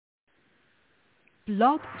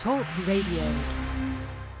Blog Talk Radio.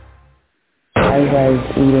 I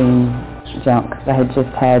was eating junk. I had just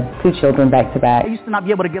had 2 children back to back. I used to not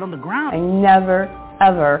be able to get on the ground. I never,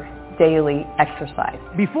 ever daily exercise.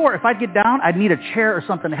 Before, if I'd get down, I'd need a chair or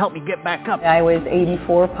something to help me get back up. I was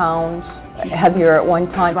 84 pounds, heavier at one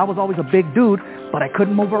time. I was always a big dude, but I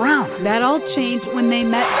couldn't move around. That all changed when they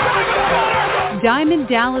met Diamond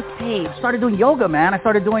Dallas Page. I started doing yoga, man. I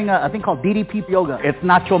started doing a thing called DDP yoga. It's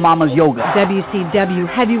not your mama's yoga. WCW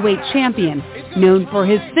heavyweight champion, known for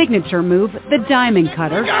his signature move, the Diamond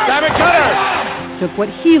Cutter. Diamond Cutter! Took what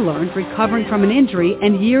he learned recovering from an injury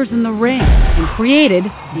and years in the ring and created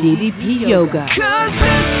DDP yoga.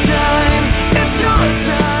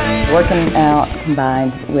 Working out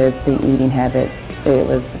combined with the eating habits, it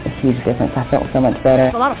was a huge difference. I felt so much better.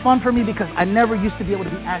 It's a lot of fun for me because I never used to be able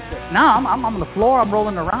to be active. Now I'm on the floor, I'm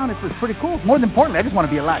rolling around. It's pretty cool. More than importantly, I just want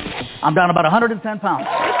to be alive. I'm down about 110 pounds.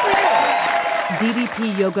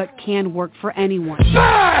 DDP yoga can work for anyone.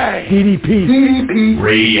 Bang! DDP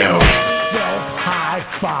Radio.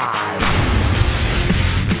 High five.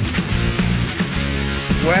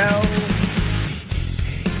 Well.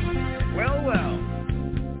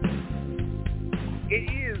 It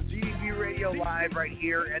is DDP Radio Live right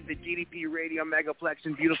here at the DDP Radio Megaplex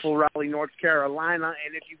in beautiful Raleigh, North Carolina.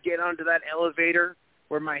 And if you get onto that elevator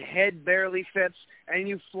where my head barely fits and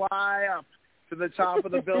you fly up to the top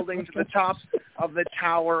of the building, to the top of the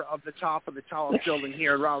tower of the top of the tallest building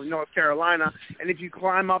here in Raleigh, North Carolina, and if you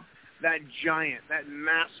climb up that giant, that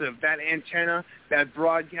massive, that antenna, that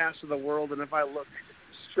broadcast of the world, and if I look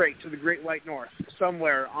straight to the Great White North,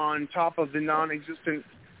 somewhere on top of the non-existent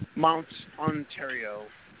Mount Ontario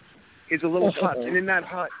is a little hut, and in that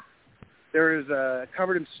hut there is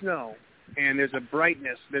covered in snow, and there's a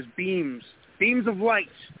brightness, there's beams of light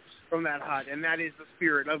from that hut, and that is the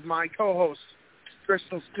spirit of my co-host,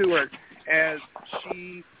 Crystal Stewart, as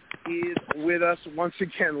she is with us once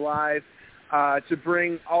again live to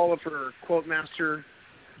bring all of her Quote Master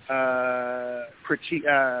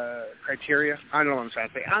criteria. I don't know what I'm trying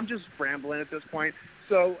to say. I'm just rambling at this point.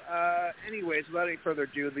 So, anyways, without any further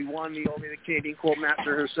ado, the one, the only, the Canadian Quote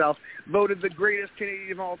Master herself, voted the greatest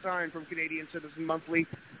Canadian of all time from Canadian Citizen Monthly,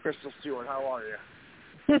 Crystal Stewart. How are you?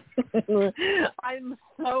 I'm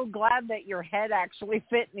so glad that your head actually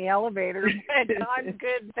fit in the elevator. I'm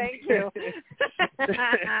good, thank you.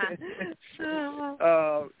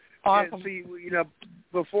 Awesome. And see,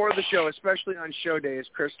 before the show, especially on show days,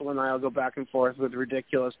 Crystal and I will go back and forth with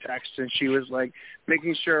ridiculous texts, and she was like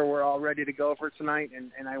making sure we're all ready to go for tonight,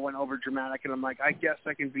 and I went over dramatic, and I'm like, I guess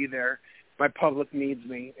I can be there. My public needs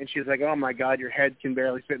me. And she's like, oh, my God, your head can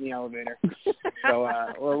barely fit in the elevator. So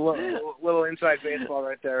a little inside baseball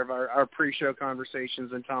right there of our pre-show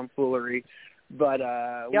conversations and tomfoolery. But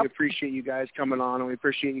we appreciate you guys coming on, and we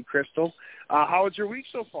appreciate you, Crystal. How was your week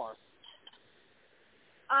so far?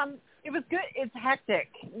 It was good. It's hectic.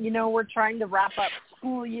 We're trying to wrap up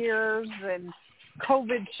school years and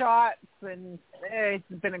COVID shots, and it's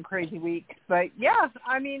been a crazy week. But, yeah,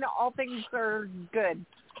 I mean, all things are good.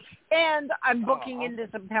 And I'm booking into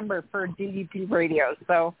September for DDP Radio,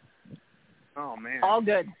 so all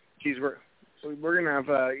good. Geez, we're going to have,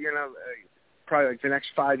 probably like the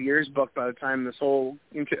next 5 years booked by the time this whole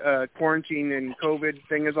quarantine and COVID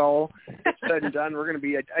thing is all said and done. We're going to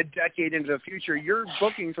be a decade into the future. Your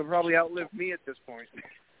bookings will probably outlive me at this point.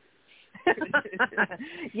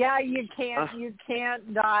 Yeah, you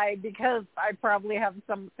can't die because I probably have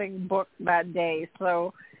something booked that day.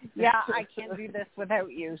 So, yeah, I can't do this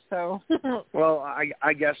without you. So. Well,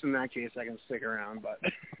 I guess in that case I can stick around, but.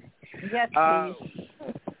 Yes,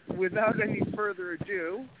 please. Without any further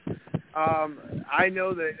ado. I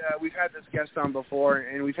know that we've had this guest on before,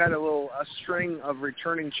 and we've had a string of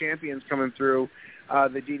returning champions coming through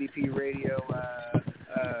the DDP radio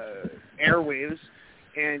airwaves,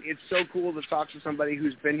 and it's so cool to talk to somebody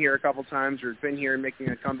who's been here a couple times or been here making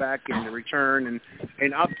a comeback and a return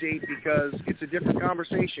and update, because it's a different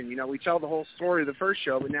conversation. We tell the whole story of the first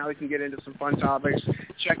show, but now we can get into some fun topics,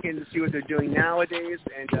 check in to see what they're doing nowadays,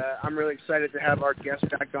 and I'm really excited to have our guest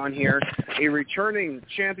back on here, a returning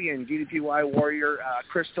champion, DDPY warrior,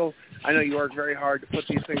 Crystal. I know you work very hard to put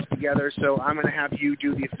these things together, so I'm going to have you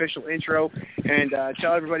do the official intro and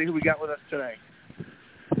tell everybody who we got with us today.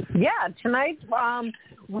 Yeah, tonight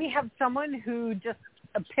we have someone who just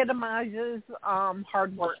epitomizes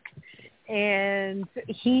hard work. And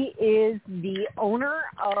he is the owner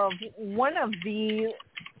of one of the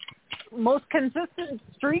most consistent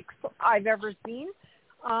streaks I've ever seen.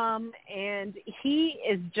 And he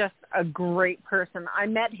is just a great person. I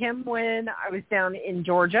met him when I was down in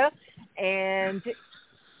Georgia, and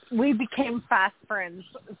we became fast friends.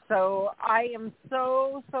 So I am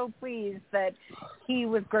so pleased that he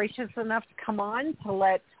was gracious enough to come on to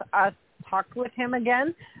let us talk with him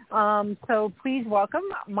again. So please welcome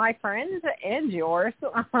my friend and yours,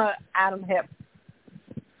 Adam Hipp.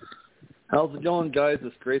 How's it going, guys?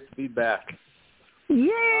 It's great to be back. Yay!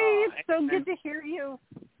 It's so good to hear you.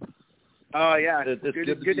 Oh, yeah. It's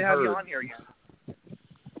good to have you on here again.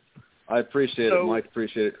 I appreciate it, Mike.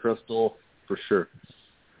 Appreciate it, Crystal, for sure.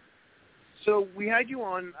 So we had you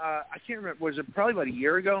on, I can't remember, was it probably about a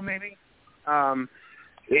year ago, maybe?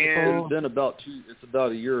 It's been about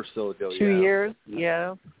a year or so ago. 2 years,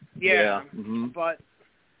 yeah. Yeah, mm-hmm. But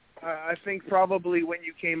I think probably when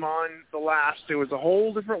you came on the last, there was a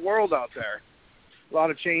whole different world out there. A lot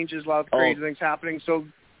of changes, a lot of crazy things happening. So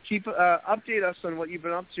update us on what you've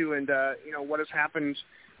been up to and, what has happened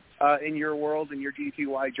in your world and your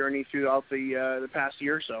DDPY journey throughout the past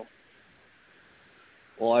year or so.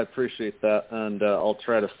 Well, I appreciate that, and I'll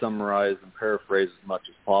try to summarize and paraphrase as much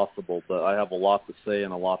as possible, but I have a lot to say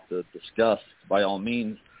and a lot to discuss, by all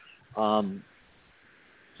means.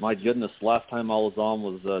 My goodness, last time I was on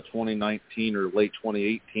was 2019 or late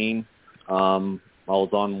 2018. I was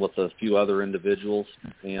on with a few other individuals,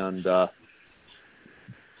 and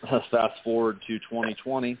fast forward to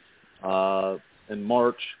 2020. In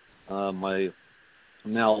March, my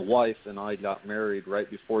now wife and I got married right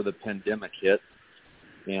before the pandemic hit,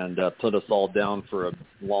 and put us all down for a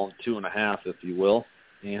long 2.5, if you will.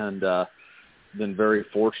 And been very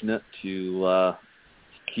fortunate to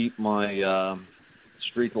keep my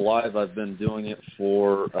streak alive. I've been doing it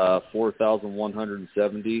for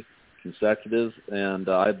 4,170 consecutive, and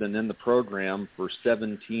I've been in the program for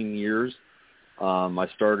 17 years. I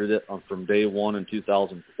started it from day one in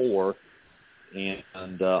 2004,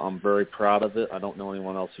 and I'm very proud of it. I don't know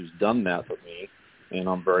anyone else who's done that but me. And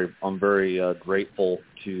I'm very grateful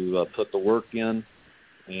to put the work in,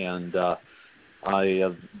 and I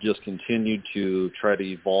have just continued to try to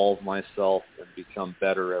evolve myself and become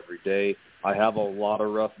better every day. I have a lot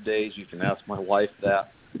of rough days. You can ask my wife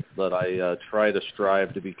that, but I try to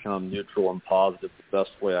strive to become neutral and positive the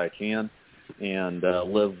best way I can, and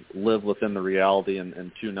live within the reality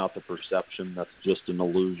and tune out the perception that's just an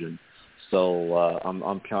illusion. So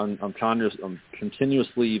I'm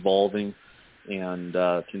continuously evolving and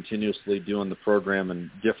continuously doing the program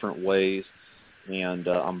in different ways, and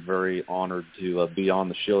I'm very honored to be on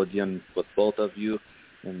the show again with both of you.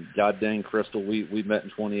 And God dang, Crystal, we met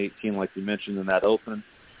in 2018, like you mentioned in that open,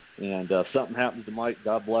 and something happens to Mike,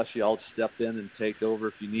 God bless you, I'll step in and take over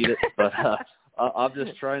if you need it, but I'm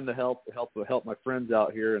just trying to help my friends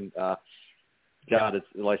out here, and God, it's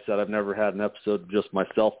like I said, I've never had an episode of just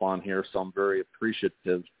myself on here, so I'm very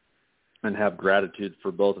appreciative and have gratitude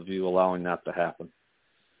for both of you allowing that to happen.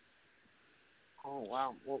 Oh,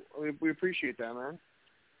 wow. Well, we appreciate that, man.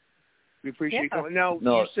 We appreciate it. Now,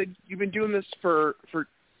 you said you've been doing this for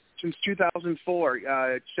since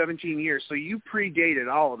 2004, 17 years, so you predated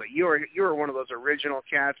all of it. You were one of those original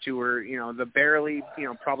cats who were, the barely,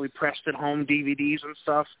 probably pressed at home DVDs and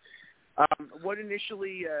stuff. What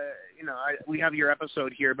initially, we have your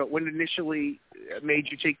episode here, but what initially made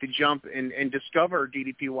you take the jump and discover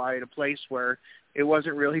DDPY at a place where it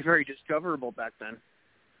wasn't really very discoverable back then?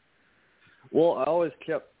 Well, I always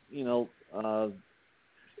kept,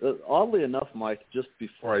 oddly enough, Mike, just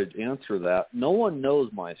before I answer that, no one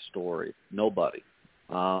knows my story. Nobody.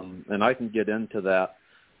 And I can get into that,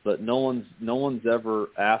 but no one's ever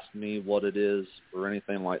asked me what it is or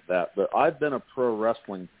anything like that. But I've been a pro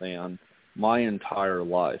wrestling fan my entire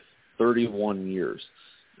life, 31 years.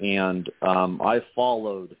 And I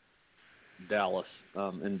followed Dallas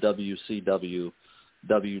in WCW,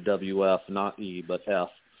 WWF, not E, but F.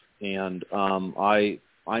 And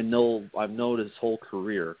I've known his whole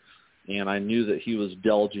career, and I knew that he was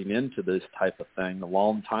delving into this type of thing a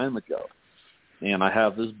long time ago. And I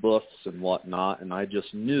have his books and whatnot, and I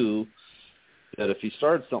just knew that if he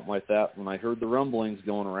started something like that, when I heard the rumblings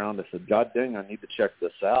going around, I said, God dang, I need to check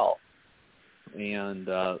this out. And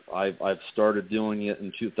I've started doing it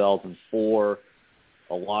in 2004,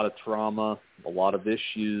 a lot of trauma, a lot of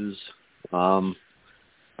issues.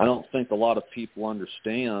 I don't think a lot of people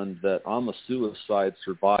understand that I'm a suicide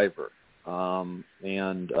survivor.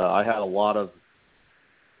 And I had a lot of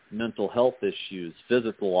mental health issues,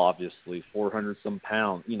 physical, obviously, 400-some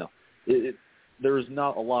pounds. There's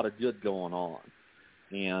not a lot of good going on.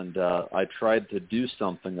 And I tried to do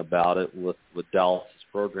something about it with Dallas'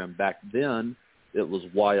 program. Back then, it was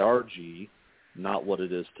YRG, not what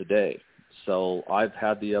it is today. So I've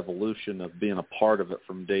had the evolution of being a part of it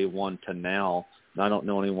from day one to now, and I don't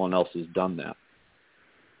know anyone else who's done that.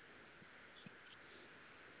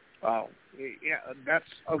 Wow. Yeah, that's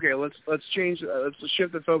okay. Let's change. Let's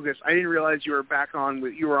shift the focus. I didn't realize you were on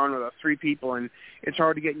with 3 people, and it's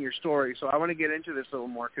hard to get in your story. So I want to get into this a little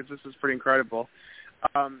more because this is pretty incredible.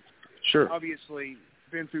 Sure. Obviously,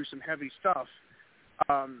 been through some heavy stuff.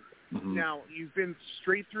 Now you've been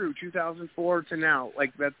straight through 2004 to now.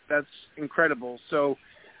 Like that's incredible. So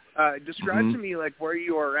describe to me like where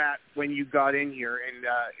you are at when you got in here,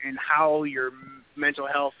 and how your mental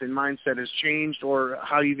health and mindset has changed, or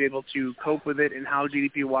how you've been able to cope with it, and how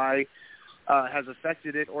DDPY has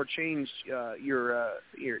affected it or changed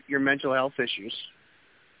your mental health issues.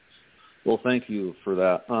 Well, thank you for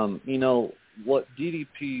that. You know, what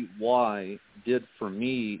DDPY did for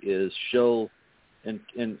me is show and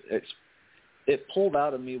it pulled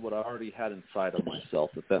out of me what I already had inside of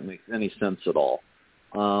myself, if that makes any sense at all.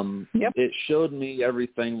 Yep. It showed me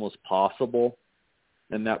everything was possible,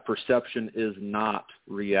 and that perception is not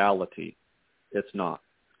reality. It's not.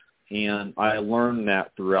 And I learned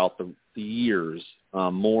that throughout the years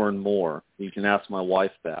more and more. You can ask my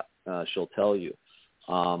wife that. She'll tell you.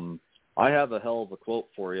 I have a hell of a quote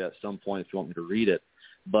for you at some point if you want me to read it.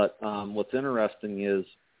 But what's interesting is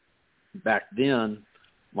back then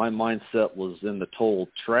my mindset was in the total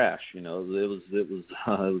trash. You know, it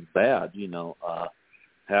was bad. You know,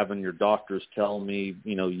 having your doctors tell me,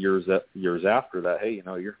 you know, years after that, hey, you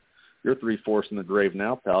know, you're 3/4 in the grave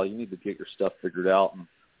now, pal. You need to get your stuff figured out and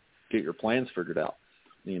get your plans figured out.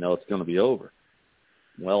 You know, it's going to be over.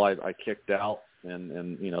 Well, I kicked out,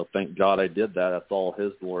 and you know, thank God I did that. That's all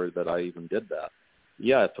His glory that I even did that.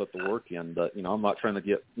 Yeah, I put the work in, but you know, I'm not trying to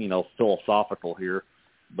get, you know, philosophical here,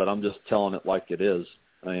 but I'm just telling it like it is.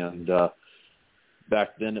 And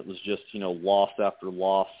back then it was just, you know, loss after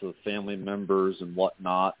loss of family members and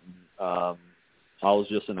whatnot. And, I was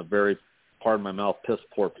just in a very, pardon my mouth, piss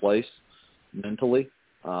poor place mentally.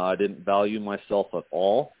 I didn't value myself at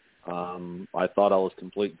all. I thought I was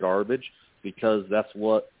complete garbage because that's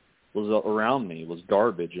what was around me was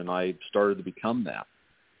garbage, and I started to become that.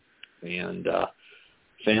 And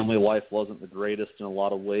family life wasn't the greatest in a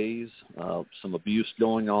lot of ways. Some abuse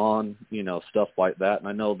going on, you know, stuff like that. And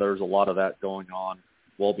I know there's a lot of that going on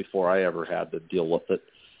well before I ever had to deal with it.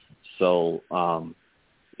 So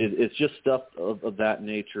it's just stuff of that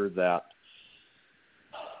nature that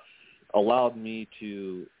allowed me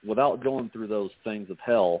to, without going through those things of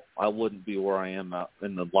hell, I wouldn't be where I am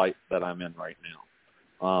in the light that I'm in right now.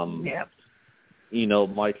 Yep. You know,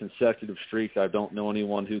 my consecutive streak, I don't know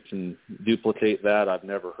anyone who can duplicate that. I've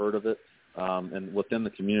never heard of it. And within the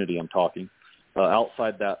community, I'm talking.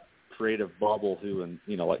 Outside that creative bubble and,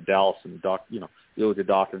 you know, like Dallas and Yoga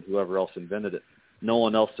Doc and whoever else invented it, no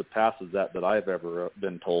one else surpasses that I've ever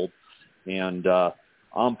been told. And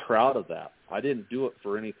I'm proud of that. I didn't do it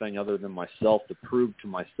for anything other than myself, to prove to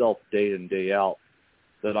myself day in, day out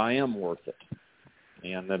that I am worth it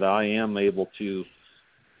and that I am able to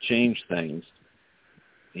change things.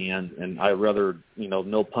 And I rather, you know,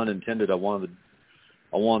 no pun intended, I wanted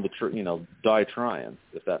to, you know, die trying,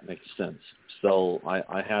 if that makes sense. So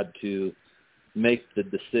I had to make the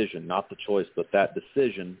decision, not the choice, but that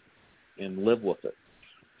decision, and live with it.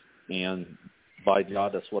 And by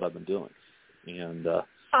God, that's what I've been doing. And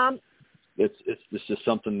it's just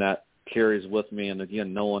something that carries with me. And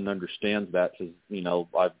again, no one understands that because, you know,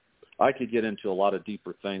 I could get into a lot of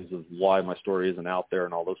deeper things of why my story isn't out there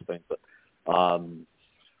and all those things, but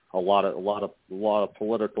a lot of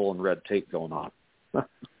political and red tape going on.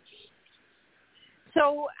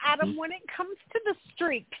 So, Adam, when it comes to the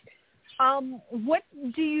streak, what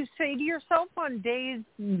do you say to yourself on days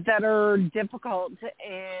that are difficult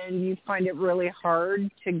and you find it really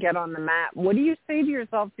hard to get on the mat? What do you say to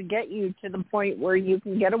yourself to get you to the point where you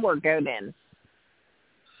can get a workout in?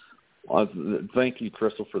 Thank you,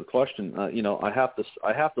 Crystal, for the question. You know, I have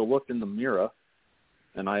to look in the mirror,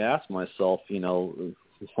 and I ask myself, you know,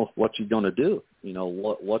 what you going to do? You know,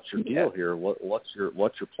 what's your deal here? What's your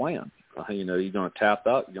plan? You know, you going to tap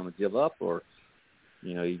out? You going to give up, or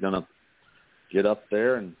you know, you going to get up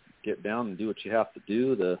there and get down and do what you have to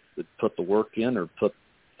do to put the work in, or put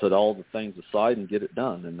all the things aside and get it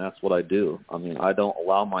done. And that's what I do. I mean, I don't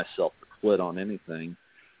allow myself to quit on anything.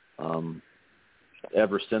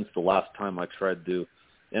 Ever since the last time I tried to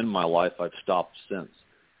in my life, I've stopped since.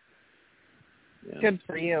 Yeah. Good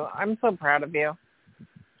for you. I'm so proud of you.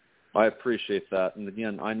 I appreciate that. And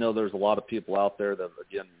again, I know there's a lot of people out there that,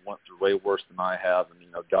 again, went through way worse than I have. And, you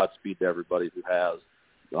know, Godspeed to everybody who has.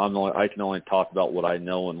 I can only talk about what I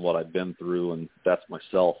know and what I've been through, and that's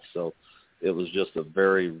myself. So it was just a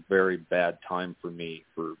very, very bad time for me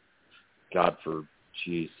for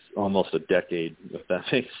almost a decade, if that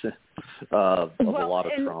makes sense, of a lot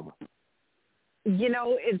of trauma.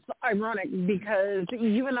 it's ironic because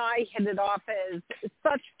you and I hit it off as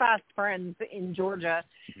such fast friends in Georgia,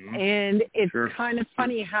 and it's kind of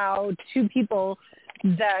funny how two people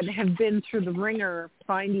that have been through the ringer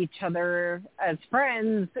find each other as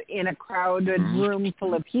friends in a crowded room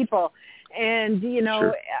full of people. And,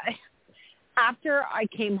 after I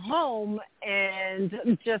came home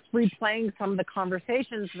and just replaying some of the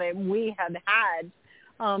conversations that we had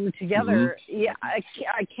together,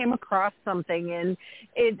 I came across something, and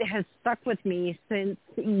it has stuck with me since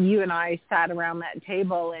you and I sat around that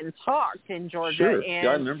table and talked in Georgia. Sure. And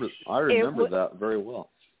I remember that very well.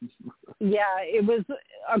 Yeah, it was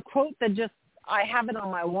a quote that I have it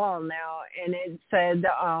on my wall now, and it said,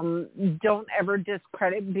 don't ever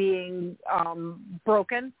discredit being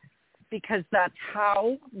broken, because that's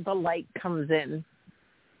how the light comes in.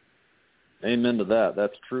 Amen to that.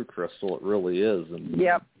 That's true, Crystal. It really is. And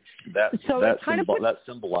that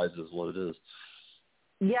symbolizes what it is.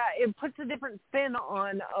 Yeah, it puts a different spin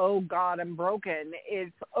on, oh, God, I'm broken.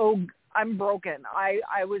 It's, oh, I'm broken.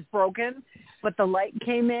 I was broken, but the light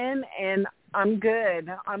came in, and I'm good.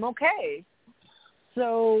 I'm okay.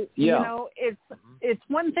 So, it's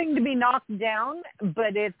one thing to be knocked down,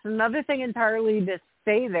 but it's another thing entirely to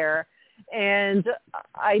stay there. And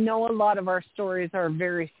I know a lot of our stories are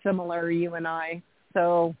very similar, you and I.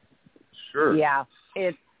 So, sure.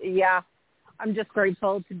 I'm just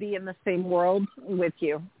grateful to be in the same world with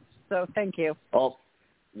you. So thank you. Well,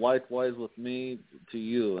 likewise with me to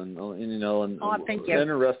you, and thank you.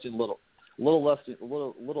 Interesting little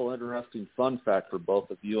interesting fun fact for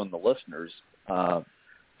both of you and the listeners,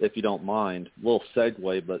 if you don't mind. A little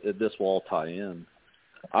segue, but this will all tie in.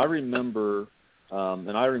 I remember,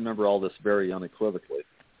 and I remember all this very unequivocally.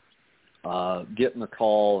 Getting a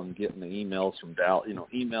call and getting the emails from Dallas,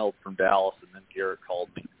 emailed from Dallas, and then Garrett called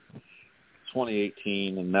me.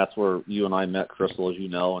 2018, and that's where you and I met, Crystal, as you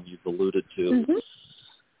know, and you've alluded to.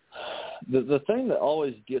 The thing that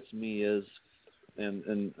always gets me is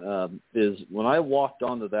when I walked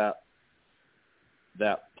onto that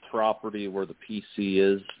property where the PC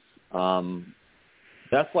is,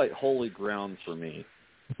 that's like holy ground for me.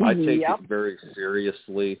 I take it very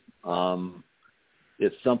seriously.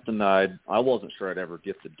 It's something that I wasn't sure I'd ever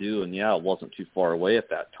get to do, and it wasn't too far away at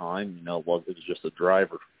that time. It was just a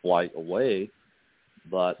drive or flight away,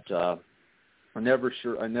 but I never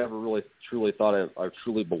really truly thought I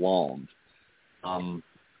truly belonged.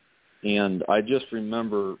 And I just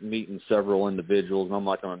remember meeting several individuals, and I'm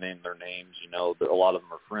not going to name their names. A lot of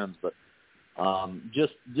them are friends, but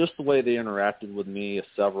just the way they interacted with me,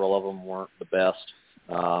 several of them weren't the best.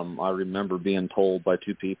 I remember being told by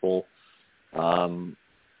two people, I'm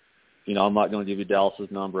not going to give you Dallas's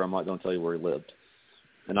number. I'm not going to tell you where he lived.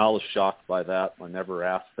 And I was shocked by that. I never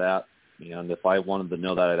asked that. And if I wanted to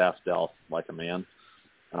know that, I'd ask Dallas like a man.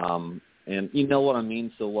 And you know what I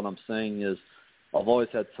mean? So what I'm saying is I've always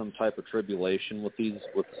had some type of tribulation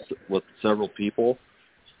with several people.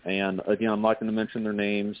 And, again, I'm not going to mention their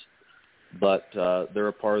names, but they're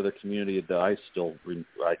a part of the community that I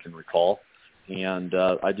can recall. And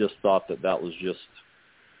I just thought that was just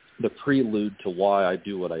the prelude to why I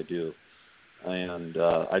do what I do. And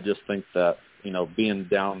I just think that, being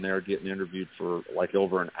down there getting interviewed for like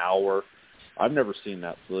over an hour, I've never seen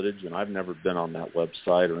that footage, and I've never been on that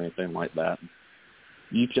website or anything like that.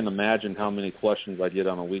 You can imagine how many questions I get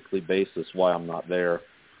on a weekly basis why I'm not there.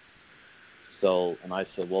 So, and I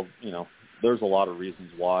said, well, there's a lot of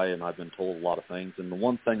reasons why, and I've been told a lot of things. And the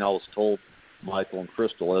one thing I was told, Michael and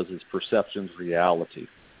Crystal, is perception's reality.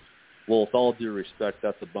 Well, with all due respect,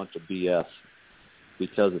 that's a bunch of BS,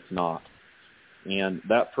 because it's not. And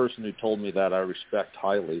that person who told me that I respect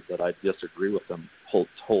highly, but I disagree with them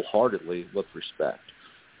wholeheartedly with respect.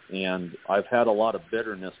 And I've had a lot of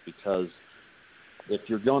bitterness, because if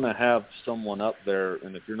you're going to have someone up there,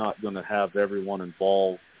 and if you're not going to have everyone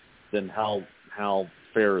involved, then how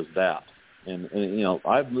fair is that? And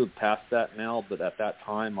I've moved past that now, but at that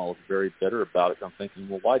time I was very bitter about it. I'm thinking,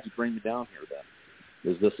 well, why'd you bring me down here then?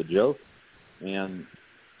 Is this a joke? And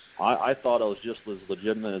I thought I was just as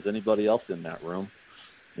legitimate as anybody else in that room.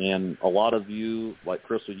 And a lot of you, like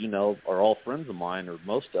Crystal, are all friends of mine, or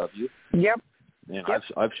most of you. Yep. And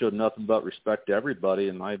I've showed nothing but respect to everybody,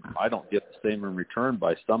 and I don't get the same in return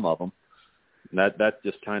by some of them. And that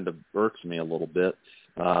just kind of irks me a little bit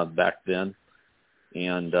back then.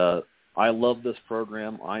 And I love this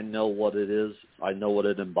program. I know what it is. I know what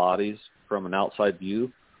it embodies from an outside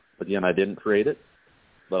view. Again, I didn't create it,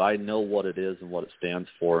 but I know what it is and what it stands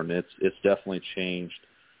for, and it's definitely changed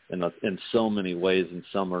in so many ways, and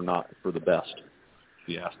some are not for the best, if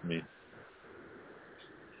you ask me.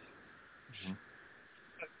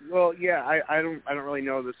 Well, yeah, I don't really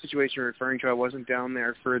know the situation you're referring to. I wasn't down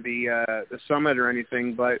there for the summit or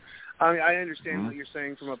anything, but I understand what you're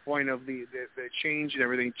saying from a point of the change and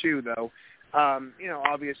everything too, though.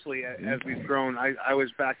 Obviously, as we've grown, I was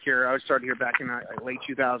back here. I was started here back in late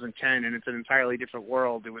 2010, and it's an entirely different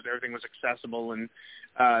world. Everything was accessible, and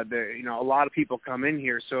a lot of people come in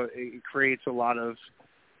here, so it creates a lot of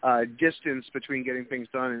distance between getting things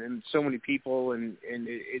done, and so many people, and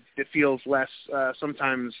it feels less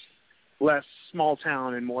sometimes less small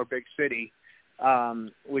town and more big city,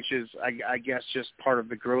 which is I guess just part of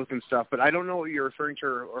the growth and stuff. But I don't know what you're referring to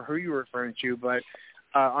or who you're referring to, but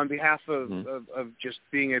on behalf of just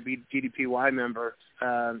being a DDPY member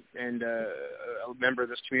and a member of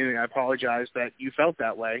this community, I apologize that you felt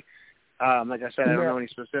that way. Like I said, I don't know any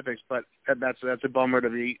specifics, but that's a bummer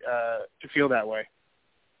to feel that way.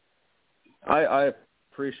 I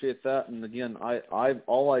appreciate that, and again, I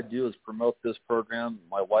all I do is promote this program.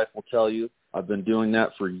 My wife will tell you I've been doing that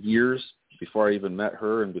for years before I even met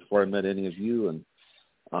her and before I met any of you, and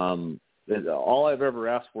all I've ever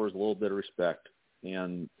asked for is a little bit of respect.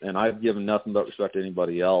 And I've given nothing but respect to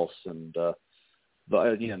anybody else. And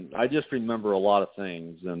but again, I just remember a lot of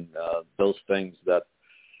things, and those things that,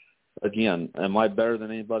 again, am I better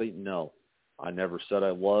than anybody? No, I never said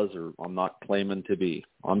I was, or I'm not claiming to be.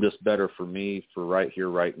 I'm just better for me, for right here,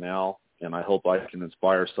 right now, and I hope I can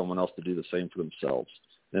inspire someone else to do the same for themselves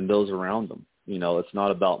and those around them. It's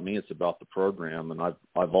not about me; it's about the program, and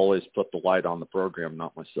I've always put the light on the program,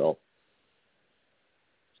 not myself.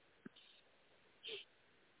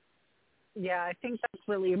 Yeah, I think that's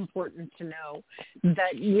really important to know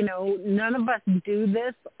that, none of us do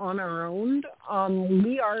this on our own.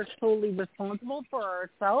 We are solely responsible for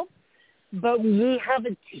ourselves, but we have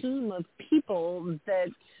a team of people that,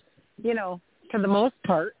 for the most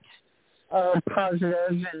part, are positive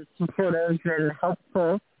and supportive and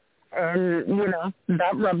helpful. And,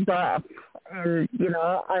 that rubs off. And,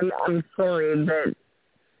 I'm sorry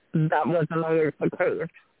that wasn't always the case.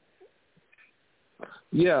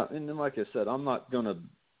 Yeah, and then like I said, I'm not going to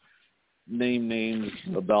name names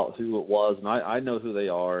about who it was, and I know who they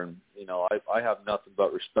are, and I have nothing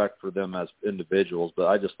but respect for them as individuals. But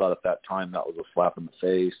I just thought at that time that was a slap in the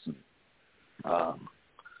face. And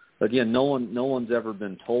again, no one's ever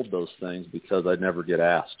been told those things because I never get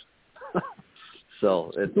asked.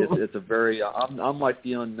 So it's a very I'm like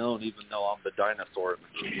the unknown, even though I'm the dinosaur in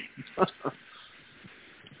the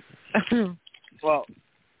group.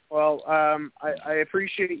 Well, I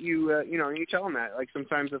appreciate you, you telling that. Like,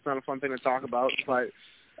 sometimes it's not a fun thing to talk about, but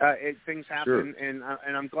things happen, sure.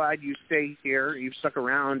 And I'm glad you stay here, you've stuck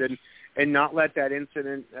around, and not let that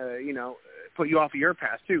incident, put you off of your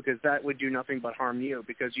path, too, because that would do nothing but harm you,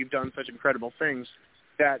 because you've done such incredible things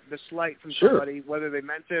that the slight from somebody, whether they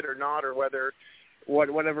meant it or not, or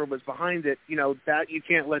whatever was behind it, that you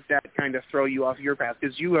can't let that kind of throw you off your path,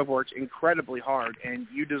 because you have worked incredibly hard, and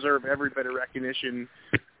you deserve every bit of recognition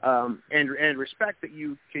and respect that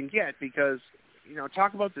you can get, because,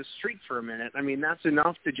 talk about the streak for a minute. I mean, that's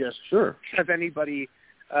enough to just have anybody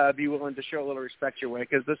be willing to show a little respect your way,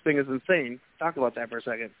 because this thing is insane. Talk about that for a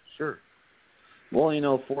second. Sure.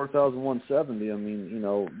 Well, 4,170, I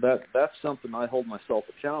mean, that's something I hold myself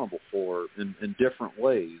accountable for in different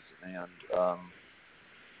ways. And,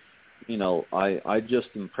 I just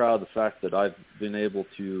am proud of the fact that I've been able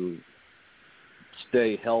to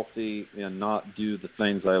stay healthy and not do the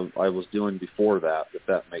things I was doing before that, if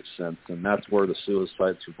that makes sense. And that's where the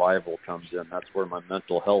suicide survival comes in. That's where my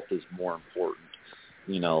mental health is more important,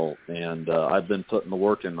 and I've been putting the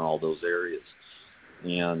work in all those areas.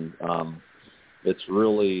 And it's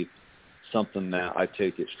really something that I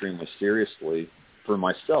take extremely seriously for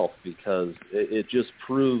myself, because it just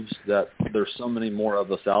proves that there's so many more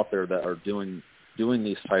of us out there that are doing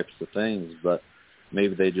these types of things, but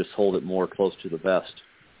maybe they just hold it more close to the vest,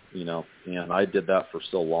 and I did that for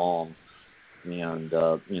so long. And,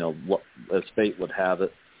 as fate would have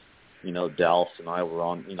it, Dallas and I were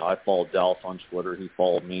on, I followed Dallas on Twitter. He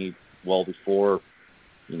followed me well before,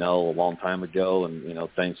 a long time ago, and,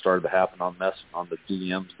 things started to happen on the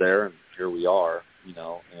DMs there, and here we are,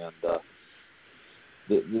 and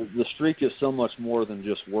the streak is so much more than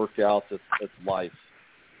just workouts. It's life.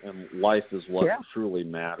 And life is what truly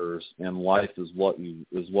matters, and life is what you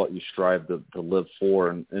strive to live for.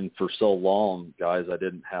 And for so long, guys, I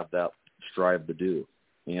didn't have that strive to do.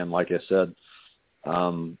 And like I said,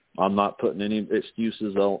 I'm not putting any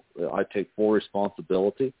excuses out. I take full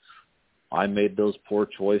responsibility. I made those poor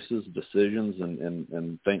choices, decisions,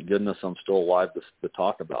 and thank goodness I'm still alive to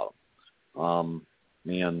talk about them.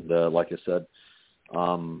 Like I said,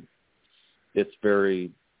 it's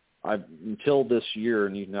very until this year,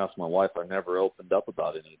 and you can ask my wife, I never opened up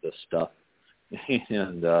about any of this stuff.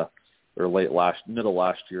 And or middle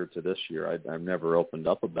last year to this year, I've never opened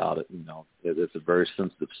up about it. You know, it's a very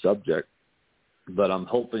sensitive subject, but I'm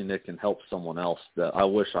hoping it can help someone else. That I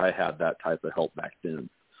wish I had that type of help back then,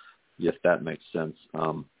 if that makes sense.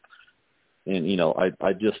 And, you know,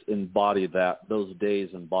 I just embody that. Those days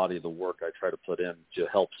embody the work I try to put in to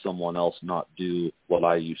help someone else not do what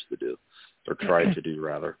I used to do, or try to do,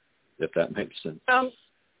 rather, if that makes sense.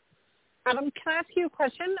 Adam, can I ask you a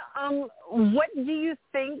question? What do you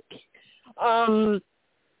think, I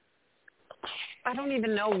don't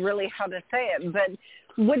even know really how to say it, but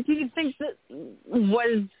what do you think that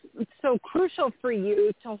was so crucial for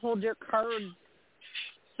you to hold your cards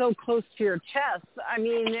so close to your chest? I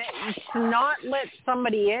mean, to not let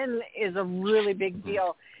somebody in is a really big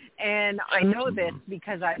deal. And I know this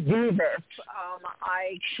because I do this.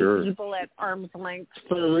 I keep people at arm's length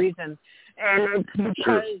for a reason. And it's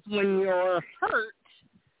because when you're hurt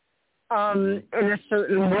in a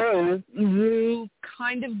certain way, you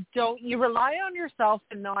kind of you rely on yourself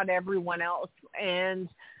and not everyone else. And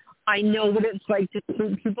I know what it's like to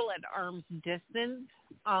keep people at arm's distance.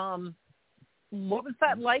 What was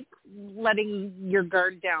that like, letting your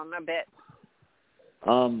guard down a bit?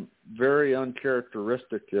 Very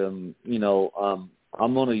uncharacteristic. You know,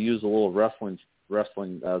 I'm going to use a little wrestling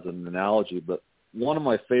as an analogy, but one of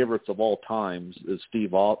my favorites of all times is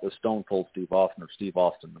Stone Cold Steve Austin, or Steve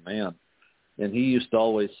Austin the Man. And he used to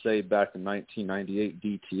always say back in 1998,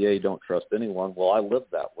 DTA, don't trust anyone. Well, I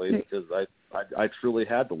lived that way because I truly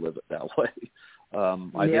had to live it that way.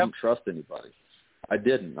 I didn't trust anybody. I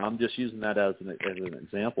didn't. I'm just using that as an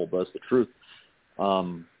example, but it's the truth.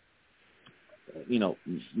 You know,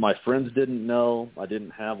 my friends didn't know. I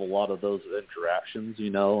didn't have a lot of those interactions, you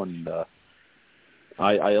know, and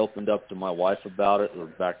I opened up to my wife about it, or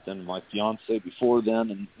back then my fiance before then,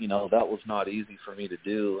 and, you know, that was not easy for me to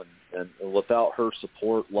do. And without her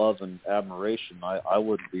support, love, and admiration, I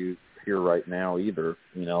wouldn't be here right now either.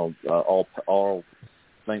 You know, all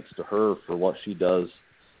thanks to her for what she does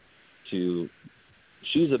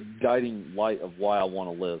she's a guiding light of why I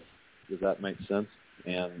want to live. Does that make sense?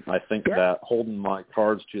 And I think that holding my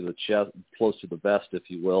cards to the chest, close to the vest, if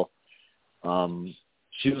you will,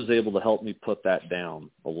 she was able to help me put that down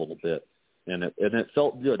a little bit, and it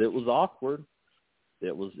felt good. It was awkward.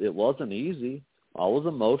 It wasn't easy. I was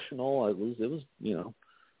emotional. It was you know,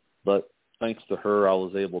 but thanks to her, I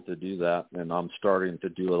was able to do that, and I'm starting to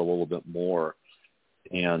do it a little bit more.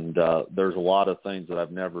 And there's a lot of things that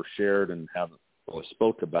I've never shared and haven't really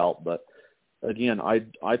spoke about, but again,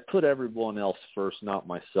 I put everyone else first, not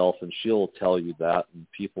myself, and she'll tell you that, and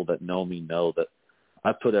people that know me know that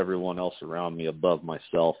I put everyone else around me above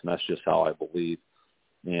myself, and that's just how I believe.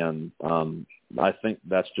 And I think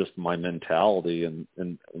that's just my mentality, and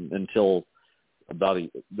until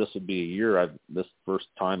this would be a year, this first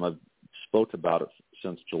time I've spoke about it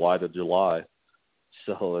since July to July,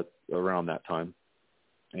 so it's around that time.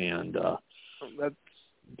 And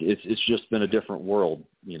it's just been a different world,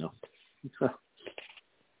 you know.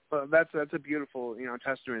 Well, that's a beautiful, you know,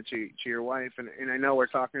 testament to your wife, and I know we're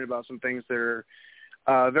talking about some things that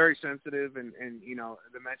are very sensitive, and you know,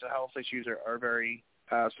 the mental health issues are very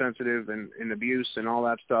sensitive, and abuse and all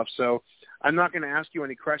that stuff. So I'm not going to ask you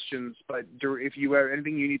any questions, but if you have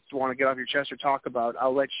anything you want to get off your chest or talk about,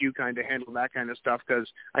 I'll let you kind of handle that kind of stuff, because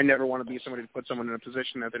I never want to be somebody to put someone in a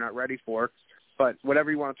position that they're not ready for. But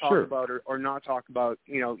whatever you want to talk about or not talk about,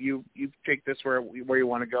 you know, you take this where you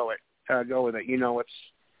want to go with it. You know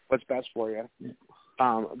what's best for you.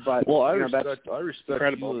 But I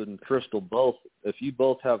respect you and Crystal both. If you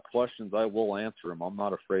both have questions, I will answer them. I'm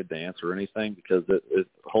not afraid to answer anything, because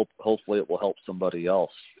hopefully it will help somebody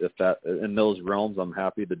else. If that in those realms, I'm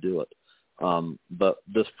happy to do it. But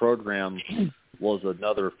this program was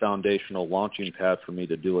another foundational launching pad for me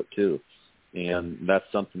to do it too, and that's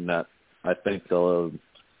something that I think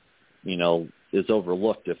you know, is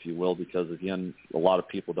overlooked, if you will, because again, a lot of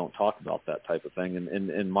people don't talk about that type of thing.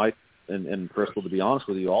 And Crystal, to be honest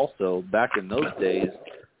with you, also back in those days,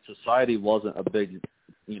 society wasn't a big,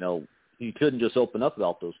 you know, you couldn't just open up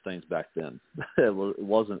about those things back then. It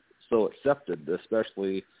wasn't so accepted,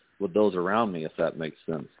 especially with those around me, if that makes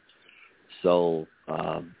sense. So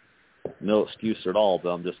no excuse at all, but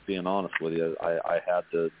I'm just being honest with you. I had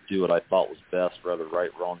to do what I thought was best, whether right,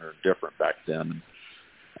 wrong, or different back then.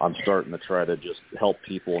 I'm starting to try to just help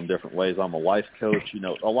people in different ways. I'm a life coach. You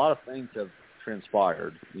know, a lot of things have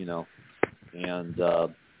transpired, you know, and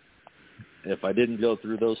if I didn't go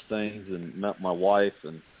through those things and met my wife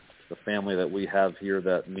and the family that we have here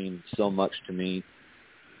that means so much to me,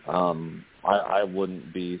 I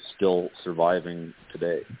wouldn't be still surviving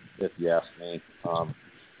today, if you ask me.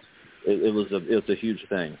 It was a huge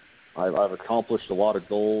thing. I've accomplished a lot of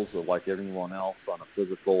goals, like everyone else, on a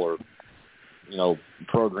physical or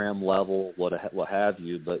program level, what have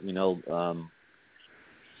you. But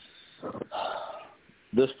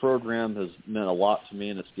this program has meant a lot to me,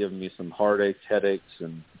 and it's given me some heartaches, headaches,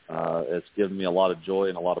 and it's given me a lot of joy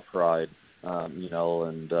and a lot of pride.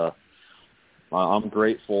 I'm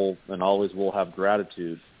grateful and always will have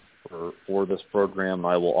gratitude for this program.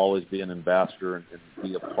 I will always be an ambassador and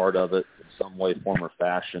be a part of it in some way, form, or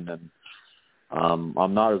fashion. And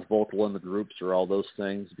I'm not as vocal in the groups or all those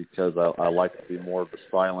things because I like to be more of the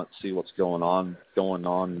silent, see what's going on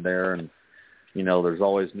there. And, there's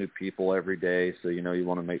always new people every day. So, you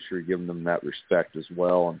want to make sure you're giving them that respect as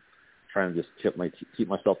well, and trying to just keep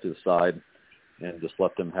myself to the side and just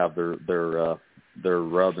let them have their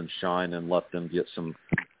rub and shine and let them get some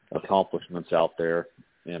accomplishments out there.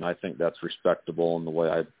 And I think that's respectable in the way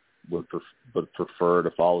I would prefer it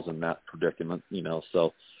if I was in that predicament,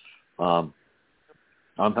 So I'm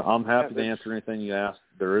happy to answer anything you ask.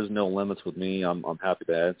 There is no limits with me. I'm happy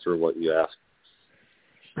to answer what you ask.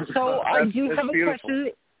 So I do have a beautiful.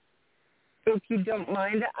 question, if you don't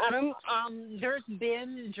mind, Adam. There's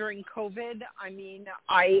been, during COVID,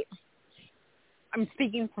 I'm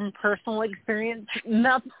speaking from personal experience,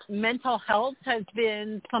 mental health has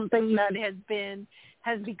been something that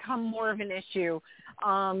has become more of an issue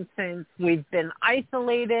since we've been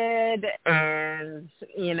isolated and,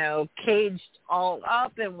 caged all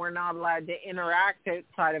up, and we're not allowed to interact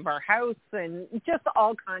outside of our house and just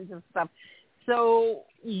all kinds of stuff. So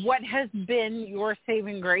what has been your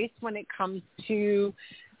saving grace when it comes to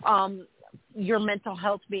your mental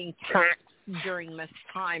health being taxed during this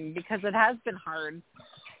time? Because it has been hard.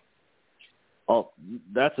 Oh,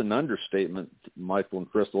 that's an understatement, Michael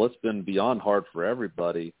and Crystal. It's been beyond hard for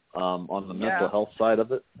everybody on the mental health side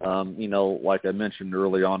of it. Like I mentioned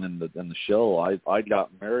early on in the show, I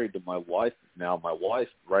got married to my wife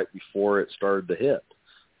right before it started to hit.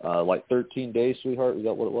 Like 13 days, sweetheart. Is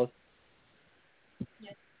that what it was?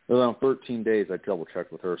 Yes. Around 13 days. I double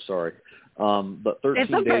checked with her. Sorry, but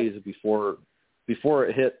 13 days before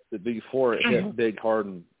it hit big, hard,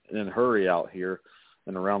 and in a hurry out here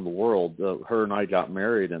and around the world. Her and I got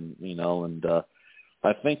married, and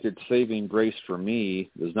I think it's saving grace for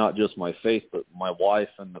me is not just my faith, but my wife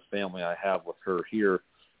and the family I have with her here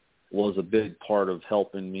was a big part of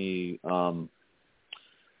helping me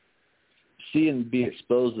see and be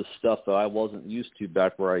exposed to stuff that I wasn't used to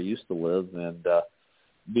back where I used to live, and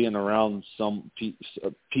being around some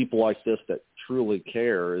people like this that truly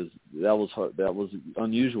care that was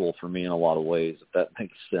unusual for me in a lot of ways, if that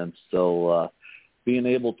makes sense. So being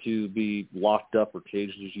able to be locked up or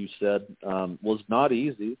caged, as you said, was not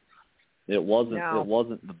easy. It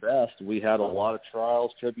wasn't the best. We had a lot of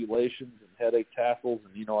trials, tribulations, and headache tackles,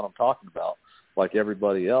 and you know what I'm talking about, like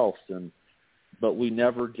everybody else. But we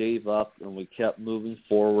never gave up, and we kept moving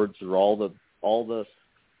forward through all the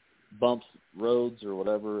bumps, roads, or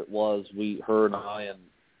whatever it was. Her and I,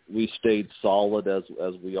 we stayed solid as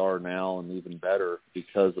we are now, and even better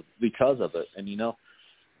because of it. And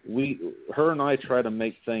her and I try to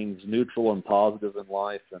make things neutral and positive in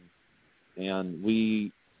life, and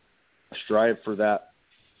we strive for that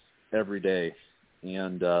every day.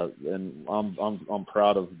 And I'm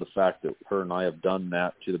proud of the fact that her and I have done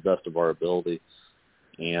that to the best of our ability,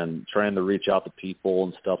 and trying to reach out to people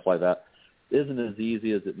and stuff like that isn't as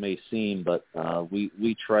easy as it may seem, but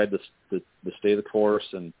we tried to stay the course,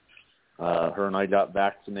 and her and I got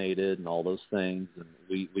vaccinated and all those things, and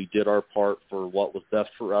we did our part for what was best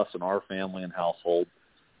for us and our family and household,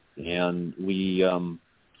 and we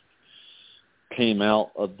came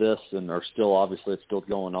out of this and are still, obviously it's still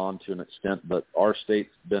going on to an extent, but our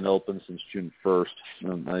state's been open since June 1st.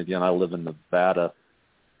 And again, I live in Nevada.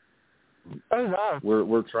 Oh, wow.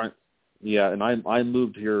 We're trying, and I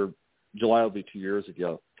moved here, July will be 2 years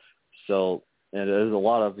ago. So, and as a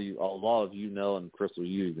lot of you know, and Crystal,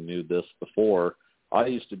 you even knew this before, I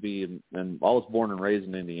used to be, and I was born and raised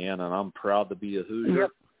in Indiana, and I'm proud to be a Hoosier. Yep.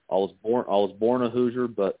 I was born a Hoosier,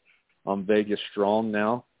 but I'm Vegas strong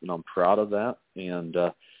now, and I'm proud of that. And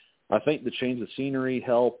I think the change of scenery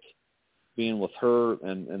helped, being with her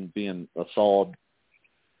and being a solid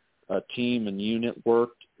team and unit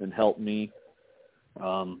worked and helped me,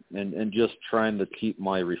 and just trying to keep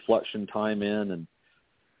my reflection time in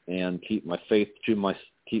and keep my faith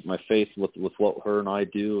with what her and I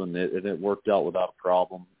do, and it worked out without a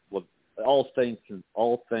problem. With all things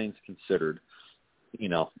considered,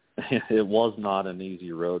 it was not an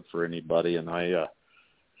easy road for anybody, and I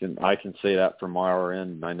I can say that from our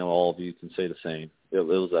end, and I know all of you can say the same. It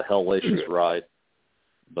was a hellacious ride,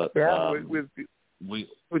 but with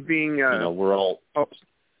being we're all. Oh,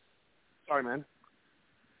 sorry, man.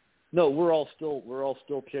 No, we're all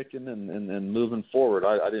still kicking and moving forward.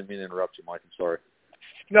 I didn't mean to interrupt you, Mike. I'm sorry.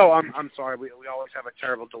 No, I'm sorry. We always have a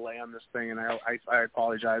terrible delay on this thing, and I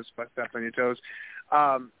apologize by stepping on your toes.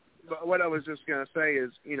 But what I was just going to say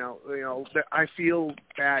is, that I feel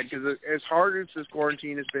bad because as hard as this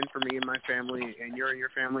quarantine has been for me and my family, and you're in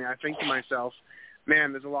your family, I think to myself,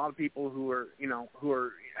 man, there's a lot of people who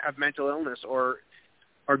have mental illness or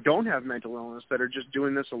don't have mental illness that are just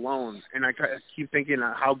doing this alone. And I keep thinking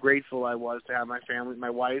how grateful I was to have my family,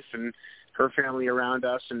 my wife and her family around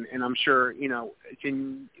us. And I'm sure,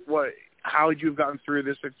 how would you have gotten through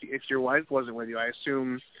this if your wife wasn't with you? I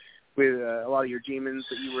assume with a lot of your demons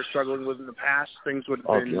that you were struggling with in the past, things would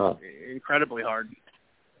have been incredibly hard.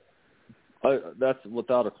 That's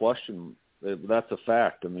without a question. That's a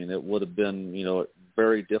fact. I mean, it would have been,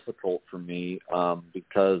 very difficult for me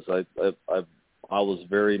because I was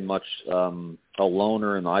very much a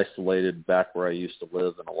loner and isolated back where I used to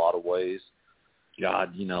live in a lot of ways.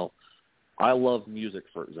 God, I love music,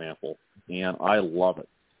 for example, and I love it.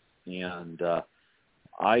 And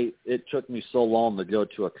it took me so long to go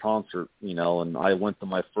to a concert, and I went to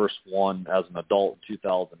my first one as an adult in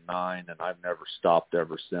 2009, and I've never stopped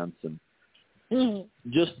ever since. And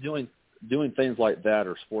just doing things like that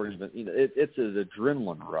or sporting events, it's an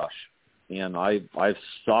adrenaline rush. And I've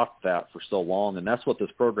stalked that for so long, and that's what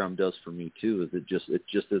this program does for me too. Is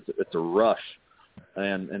it's a rush,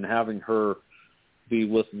 and having her be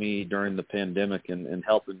with me during the pandemic and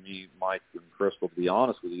helping me, Mike and Crystal, to be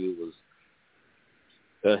honest with you, was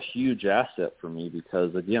a huge asset for me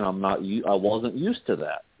because again, I wasn't used to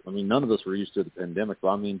that. I mean, none of us were used to the pandemic, but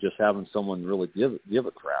I mean, just having someone really give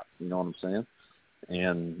a crap. You know what I'm saying?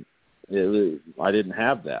 And I didn't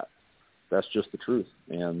have that. That's just the truth.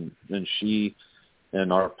 And she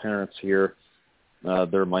and our parents here,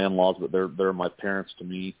 they're my in-laws, but they're my parents to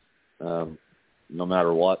me, no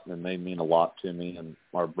matter what, and they mean a lot to me. And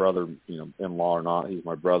our brother, in-law or not, he's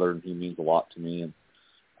my brother, and he means a lot to me. And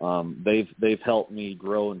they've helped me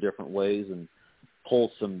grow in different ways and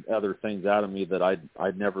pull some other things out of me that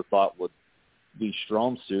I'd never thought would be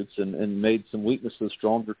strong suits, and made some weaknesses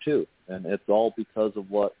stronger too. And it's all because of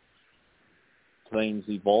what things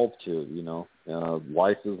evolve to,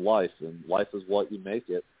 life is life, and life is what you make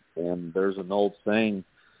it. And there's an old saying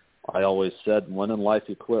I always said, when in life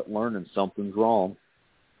you quit learning, something's wrong.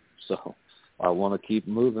 So I want to keep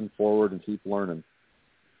moving forward and keep learning.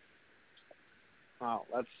 Wow,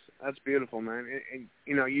 that's beautiful, man. And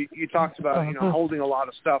you talked about holding a lot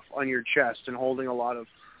of stuff on your chest and holding a lot of.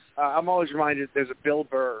 I'm always reminded. There's a Bill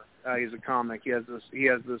Burr. He's a comic. He has this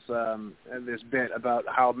bit about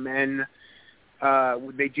how men.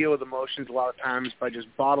 They deal with emotions a lot of times by just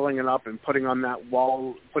bottling it up and putting on that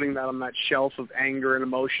wall, putting that on that shelf of anger and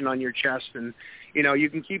emotion on your chest. And, you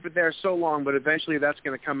can keep it there so long, but eventually that's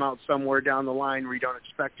going to come out somewhere down the line where you don't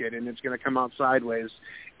expect it, and it's going to come out sideways.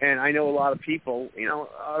 And I know a lot of people,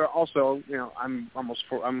 are also, I'm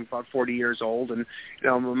about 40 years old, and,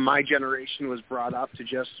 my generation was brought up to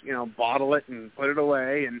just, bottle it and put it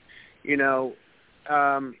away. And,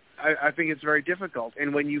 I think it's very difficult.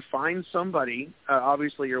 And when you find somebody,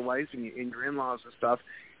 obviously your wife and your in-laws and stuff,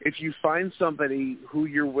 if you find somebody who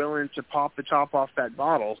you're willing to pop the top off that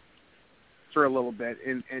bottle for a little bit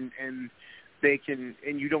and they can,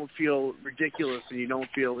 and you don't feel ridiculous and you don't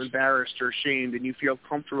feel embarrassed or ashamed and you feel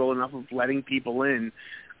comfortable enough of letting people in,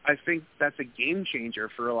 I think that's a game changer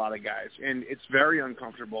for a lot of guys. And it's very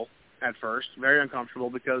uncomfortable at first, very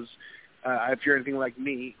uncomfortable because if you're anything like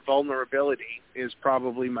me, vulnerability is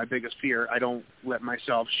probably my biggest fear. I don't let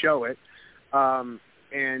myself show it.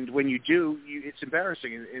 And when you do, it's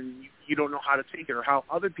embarrassing, and you don't know how to take it or how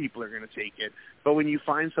other people are going to take it. But when you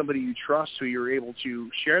find somebody you trust who you're able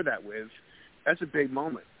to share that with, that's a big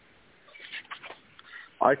moment.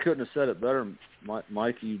 I couldn't have said it better,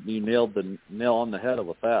 Mike. You nailed the nail on the head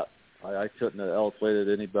with that. I couldn't have eloquated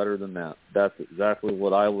any better than that. That's exactly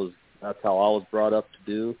what that's how I was brought up to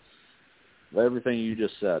do. Everything you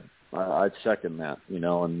just said, I'd second that,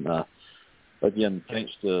 and again,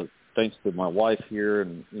 thanks to my wife here,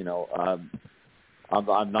 and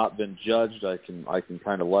I've not been judged. I can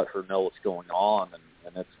kind of let her know what's going on,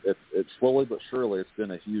 and it's slowly but surely it's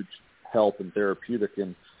been a huge help and therapeutic.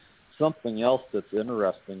 And something else that's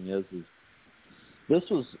interesting is this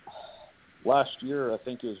was last year. I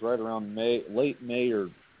think it was right around late May or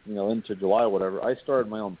into July or whatever. I started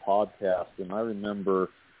my own podcast, and I remember.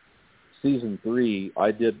 Season 3,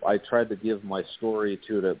 I tried to give my story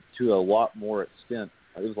to a lot more extent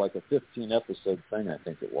It was like a 15-episode thing, I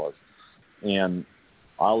think it was. And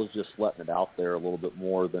I was just letting it out there a little bit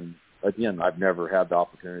more than, again, I've never had the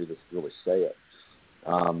opportunity to really say it.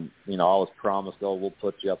 You know, I was promised, oh, we'll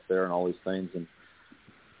put you up there and all these things, and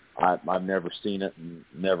I've never seen it and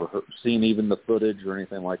never seen even the footage or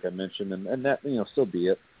anything like I mentioned, and that, you know, so be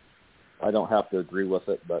it. I don't have to agree with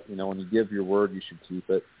it, but, you know, when you give your word, you should keep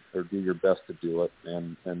it or do your best to do it,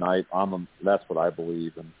 and that's what I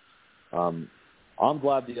believe, and I'm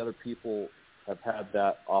glad the other people have had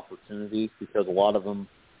that opportunity, because a lot of them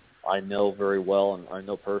I know very well and I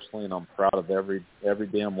know personally, and I'm proud of every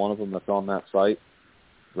damn one of them that's on that site.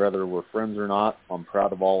 Whether we're friends or not, I'm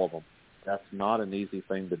proud of all of them. That's not an easy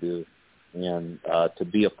thing to do, and to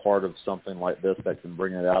be a part of something like this that can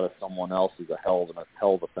bring it out of someone else is a hell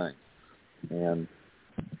of a thing. And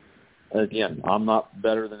again, I'm not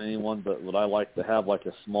better than anyone, but would I like to have like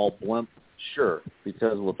a small blimp? Sure,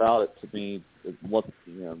 because without it, to me,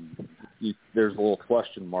 there's a little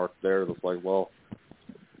question mark there that's like, well,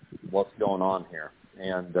 what's going on here?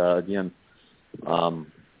 And again,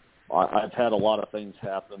 I've had a lot of things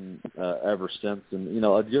happen ever since, and, you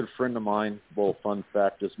know, a good friend of mine, well, fun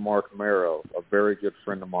fact, is Mark Marrow, a very good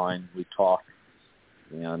friend of mine. We talk,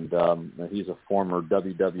 and he's a former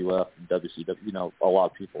WWF and WCW. You know, a lot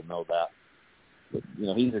of people know that. But, you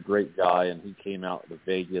know, he's a great guy, and he came out to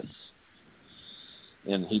Vegas,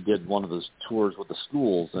 and he did one of his tours with the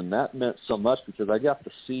schools, and that meant so much because I got to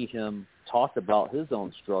see him talk about his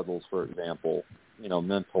own struggles, for example, you know,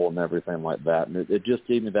 mental and everything like that. And it just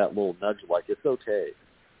gave me that little nudge, like, it's okay,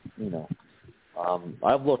 you know.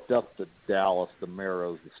 I've looked up to Dallas, the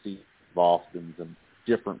Marrows, the Steve Austins, and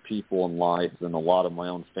different people in life, and a lot of my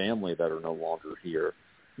own family that are no longer here,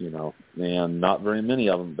 you know, and not very many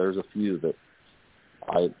of them. There's a few that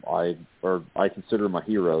I consider my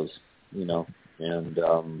heroes, you know, and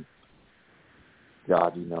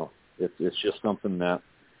God, you know, it's just something that,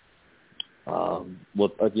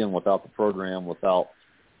 without the program, without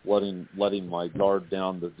letting my guard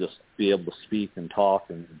down to just be able to speak and talk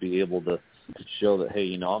and be able to show that, hey,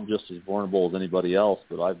 you know, I'm just as vulnerable as anybody else,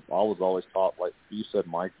 but I was always taught, like you said,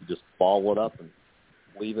 Mike, to just ball it up and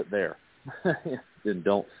leave it there and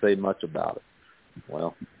don't say much about it.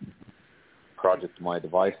 Well, Project My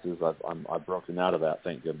Devices, I've broken out of that,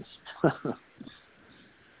 thank goodness.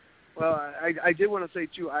 Well, I did want to say,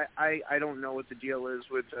 too, I don't know what the deal is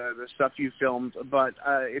with the stuff you filmed, but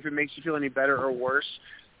if it makes you feel any better or worse,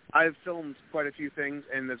 I've filmed quite a few things,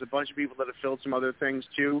 and there's a bunch of people that have filmed some other things,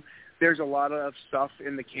 too. There's a lot of stuff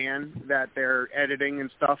in the can that they're editing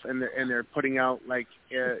and stuff, and they're putting out, like,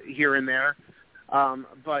 here and there.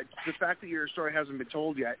 But the fact that your story hasn't been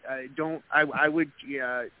told yet, I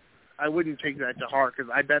wouldn't take that to heart,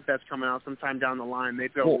 because I bet that's coming out sometime down the line.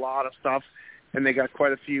 They've got a lot of stuff, and they got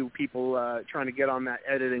quite a few people trying to get on that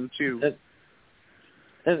editing, too.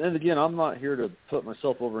 And again, I'm not here to put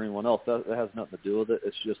myself over anyone else. That has nothing to do with it.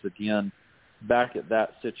 It's just, again, back at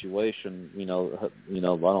that situation, you know, I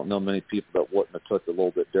don't know many people that wouldn't have took it a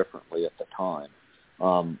little bit differently at the time.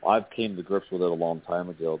 I've came to grips with it a long time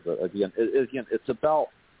ago. But again, it's about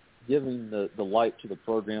giving the light to the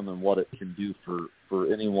program and what it can do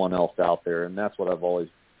for anyone else out there, and that's what I've always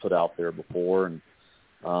put out there before. And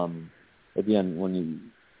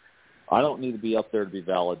again, I don't need to be up there to be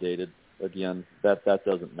validated. Again, that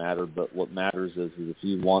doesn't matter. But what matters is if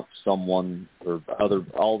you want someone or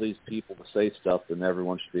all these people to say stuff, then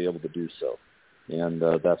everyone should be able to do so. And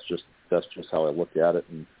that's just how I look at it.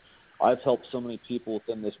 And I've helped so many people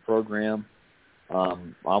within this program.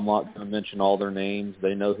 I'm not going to mention all their names.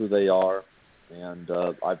 They know who they are, and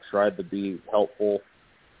I've tried to be helpful.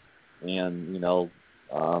 And, you know,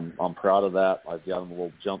 I'm proud of that. I've got them a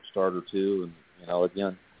little jump start or two, and, you know,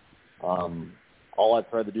 again, all I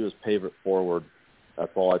try to do is pave it forward.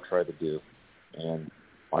 That's all I try to do, and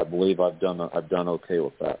I believe I've done okay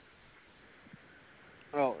with that.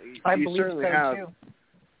 Well, I you believe certainly so have. Too.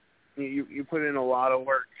 You put in a lot of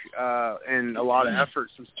work and a lot of effort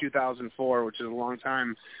since 2004, which is a long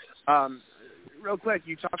time. Real quick,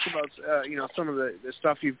 you talked about some of the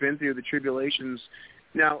stuff you've been through, the tribulations.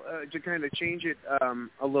 Now, to kind of change it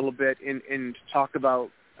a little bit and talk about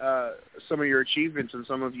some of your achievements and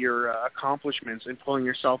some of your accomplishments and pulling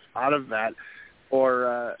yourself out of that,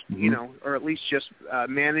 or or at least just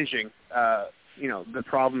managing the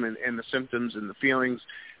problem and the symptoms and the feelings.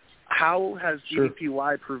 How has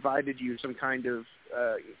DDPY provided you some kind of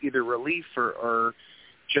either relief or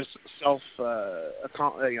just sense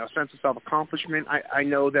of self-accomplishment? I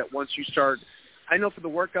know that once you start, I know for the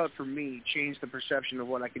workout for me, changed the perception of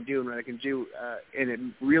what I can do and what I can do, and it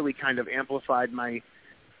really kind of amplified my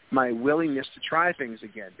my willingness to try things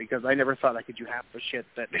again, because I never thought I could do half the shit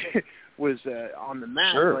that was on the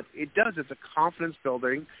mat. Sure. But it does. It's a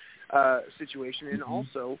confidence-building situation. And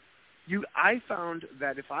also, I found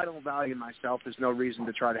that if I don't value myself, there's no reason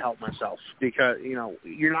to try to help myself, because,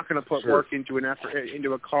 you're not going to put work into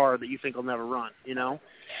into a car that you think will never run,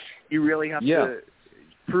 You really have to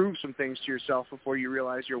prove some things to yourself before you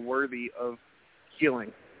realize you're worthy of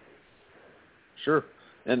healing. Sure.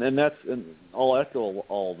 And I'll echo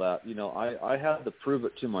all that. I had to prove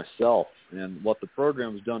it to myself, and what the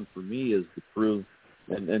program's done for me is to prove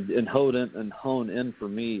and hone in for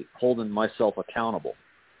me, holding myself accountable.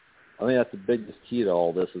 I think that's the biggest key to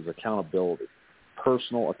all this is accountability,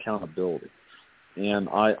 personal accountability. And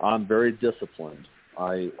I'm very disciplined.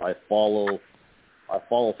 I follow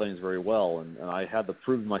things very well, and I had to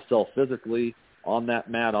prove myself physically on that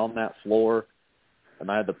mat, on that floor. And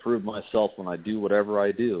I had to prove myself when I do whatever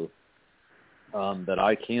I do that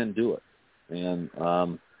I can do it. And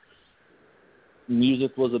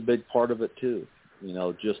music was a big part of it too.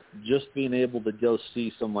 Just being able to go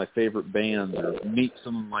see some of my favorite bands or meet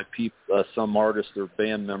some of my some artists or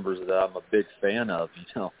band members that I'm a big fan of.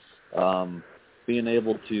 Being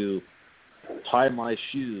able to tie my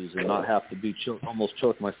shoes and not have to be almost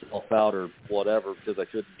choke myself out or whatever because I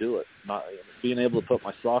couldn't do it. Not being able to put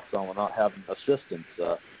my socks on without having assistance.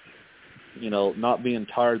 Not being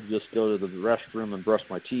tired to just go to the restroom and brush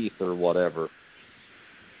my teeth or whatever.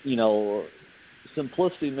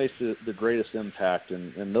 Simplicity makes the greatest impact,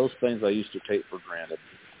 and those things I used to take for granted.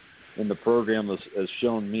 And the program has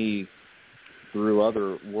shown me through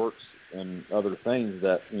other works and other things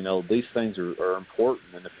that, these things are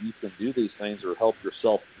important. And if you can do these things or help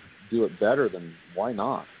yourself do it better, then why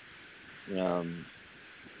not?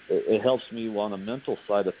 It helps me on the mental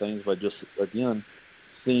side of things by just, again,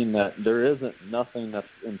 seeing that there isn't nothing that's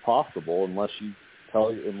impossible unless you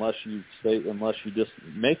just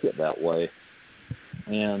make it that way.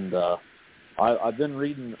 And I've been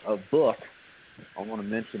reading a book. I want to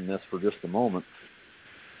mention this for just a moment.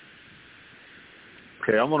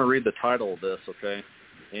 Okay, I'm going to read the title of this, okay?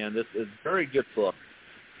 And it's a very good book.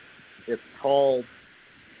 It's called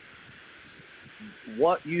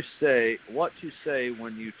What to Say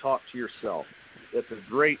When You Talk to Yourself. It's a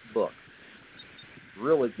great book.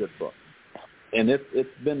 Really good book. And a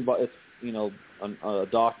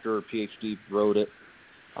doctor, a PhD wrote it.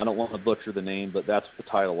 I don't want to butcher the name, but that's the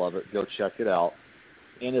title of it. Go check it out.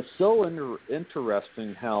 And it's so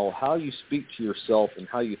interesting how you speak to yourself and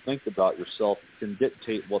how you think about yourself can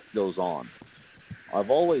dictate what goes on.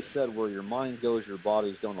 I've always said where your mind goes, your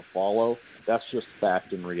body's going to follow. That's just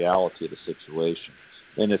fact and reality of the situation.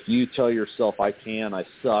 And if you tell yourself, I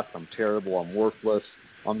suck, I'm terrible, I'm worthless,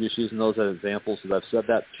 I'm just using those as examples because I've said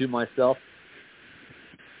that to myself,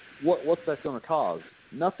 what's that going to cause?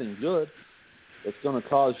 Nothing good. It's going to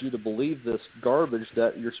cause you to believe this garbage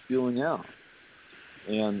that you're spewing out.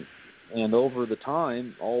 And over the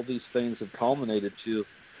time, all these things have culminated to,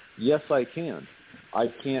 yes, I can. I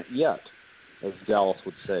can't yet, as Dallas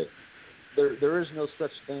would say. There is no such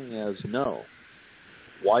thing as no.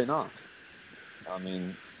 Why not? I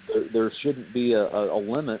mean, there shouldn't be a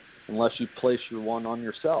limit unless you place your one on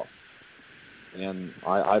yourself. And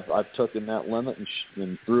I've taken that limit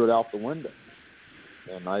and threw it out the window.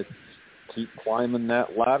 And I keep climbing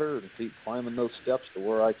that ladder and keep climbing those steps to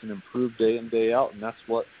where I can improve day in, day out. And that's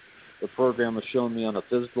what the program has shown me on a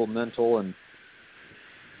physical, mental, and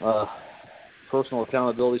personal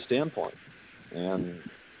accountability standpoint. And,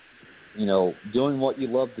 doing what you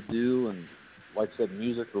love to do, and like I said,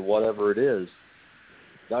 music or whatever it is,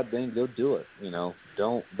 God dang, go do it.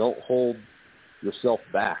 Don't hold yourself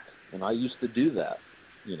back. And I used to do that.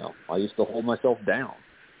 I used to hold myself down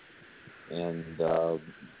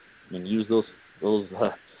and use those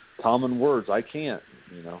common words. I can't.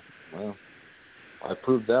 Well, I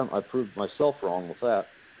proved myself wrong with that.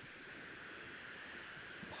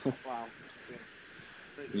 Wow.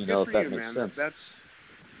 If Good that for you, makes man. sense.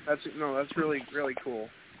 That's really, really cool.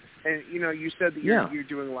 And you said that you're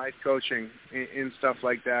doing life coaching and stuff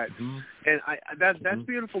like that, and that's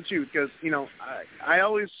beautiful too, because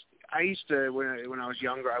I used to when I was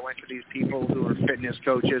younger, I went to these people who were fitness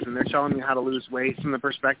coaches, and they're telling me how to lose weight from the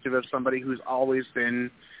perspective of somebody who's always been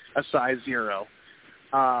a size 0.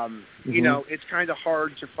 It's kind of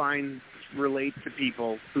hard to relate to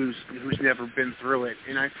people who's never been through it,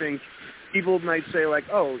 and I think people might say like,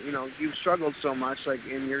 oh, you've struggled so much, like,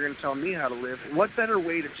 and you're going to tell me how to live. What better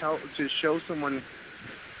way to show someone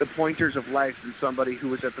the pointers of life than somebody who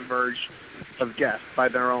was at the verge of death by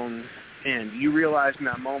their own hand? You realize in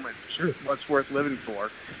that moment what's worth living for,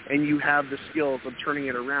 and you have the skills of turning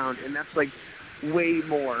it around. And that's like way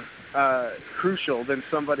more crucial than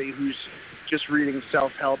somebody who's just reading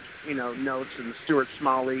self-help, notes and Stuart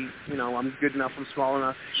Smalley, I'm good enough, I'm small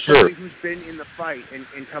enough. Sure. Somebody who's been in the fight and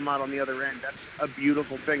come out on the other end. That's a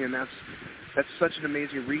beautiful thing, and that's such an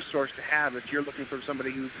amazing resource to have if you're looking for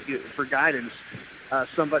somebody for guidance.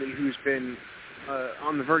 Somebody who's been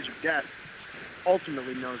on the verge of death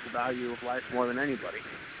ultimately knows the value of life more than anybody.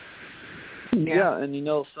 Yeah, and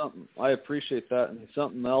something, I appreciate that, and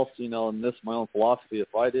something else, and this my own philosophy.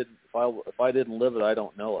 If I didn't live it, I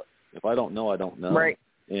don't know it. If I don't know, I don't know. Right.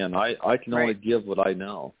 And I can only give what I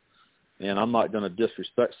know, and I'm not going to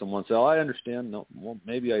disrespect someone. Say, I understand. No, well,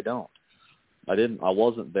 maybe I don't. I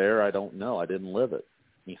wasn't there. I don't know. I didn't live it.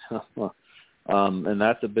 And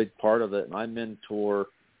that's a big part of it. And I mentor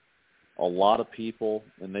a lot of people,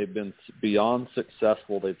 and they've been beyond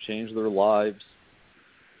successful. They've changed their lives,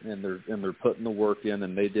 and they're putting the work in,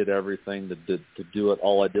 and they did everything to do it.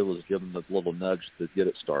 All I did was give them the little nudge to get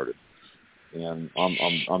it started, and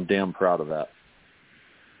I'm damn proud of that.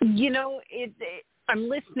 I'm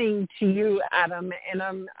listening to you, Adam, and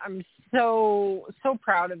I'm so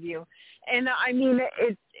proud of you. And I mean,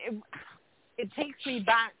 it takes me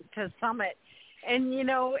back to Summit, and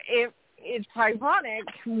it's ironic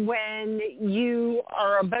when you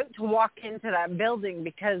are about to walk into that building,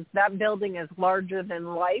 because that building is larger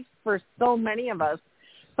than life for so many of us.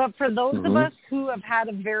 But for those of us who have had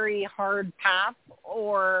a very hard path,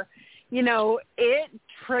 or, it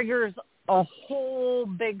triggers a whole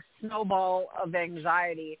big snowball of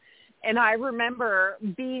anxiety. And I remember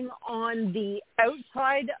being on the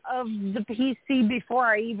outside of the PC before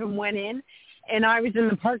I even went in, and I was in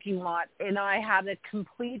the parking lot, and I had a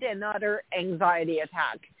complete and utter anxiety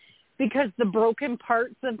attack because the broken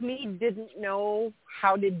parts of me didn't know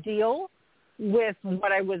how to deal with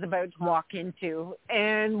what I was about to walk into.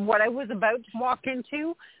 And what I was about to walk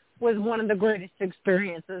into was one of the greatest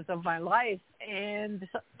experiences of my life. And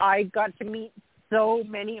I got to meet so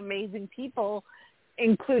many amazing people,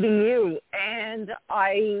 including you. And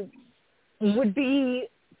I would be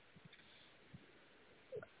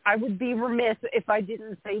remiss if I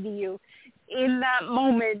didn't say to you, in that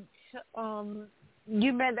moment,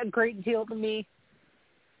 you meant a great deal to me.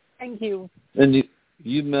 Thank you. And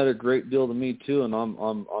you meant a great deal to me too, and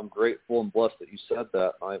I'm grateful and blessed that you said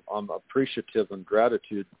that. I'm appreciative and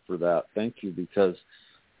gratitude for that. Thank you, because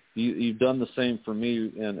you've done the same for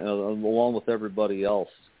me, and along with everybody else.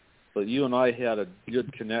 But you and I had a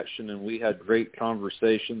good connection, and we had great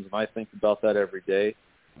conversations, and I think about that every day.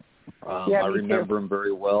 I remember him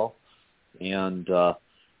very well, and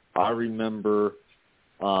I remember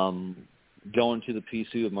going to the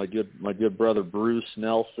PC with my good brother Bruce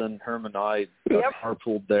Nelson. Herman and I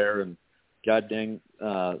carpooled there, and god dang,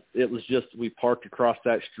 it was just, we parked across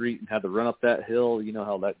that street and had to run up that hill. You know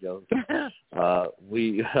how that goes.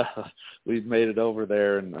 We made it over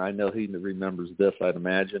there, and I know he remembers this, I'd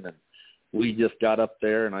imagine. And we just got up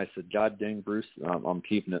there, and I said, God dang, Bruce, I'm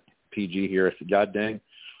keeping it PG here. I said, God dang,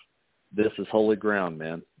 this is holy ground,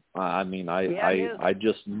 man. I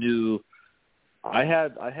just knew. I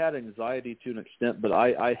had anxiety to an extent, but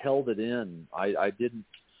I held it in. I didn't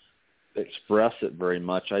express it very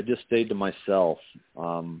much. I just stayed to myself.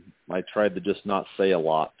 I tried to just not say a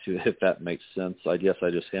lot, if that makes sense. I guess I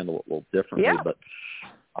just handle it a little differently. Yeah. But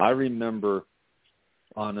I remember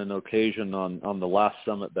on an occasion on the last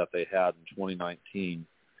summit that they had in 2019,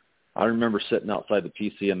 I remember sitting outside the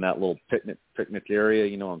PC in that little picnic area,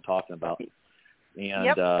 you know what I'm talking about.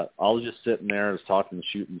 And I was just sitting there, I was talking,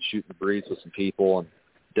 shooting the breeze with some people, and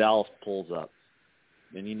Dallas pulls up.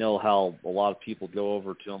 And you know how a lot of people go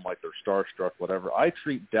over to him like they're starstruck, whatever. I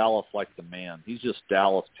treat Dallas like the man. He's just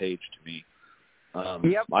Dallas Page to me.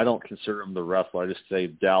 I don't consider him the wrestler. I just say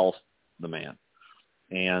Dallas the man.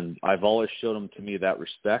 And I've always showed him to me that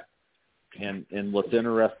respect. And what's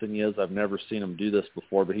interesting is I've never seen him do this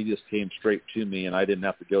before, but he just came straight to me, and I didn't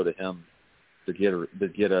have to go to him to get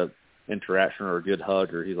a interaction or a good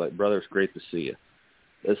hug, or he's like, brother, it's great to see you.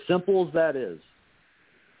 As simple as that is,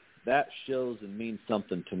 that shows and means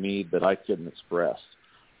something to me that I couldn't express,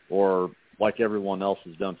 or like everyone else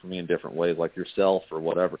has done for me in different ways, like yourself or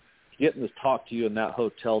whatever. Getting to talk to you in that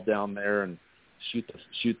hotel down there and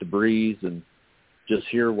shoot the breeze and just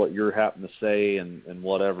hear what you're having to say and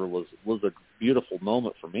whatever was a beautiful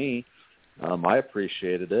moment for me. I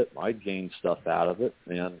appreciated it. I gained stuff out of it.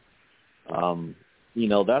 And,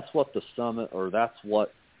 that's what the summit, or that's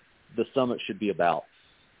what the summit should be about,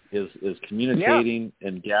 is communicating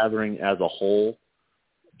and gathering as a whole,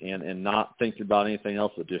 and not thinking about anything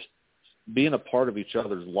else, but just being a part of each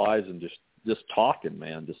other's lives and just talking,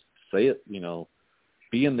 man. Just say it,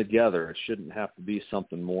 being together. It shouldn't have to be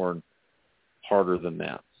something more harder than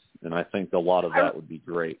that. And I think a lot of that would be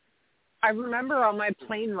great. I remember on my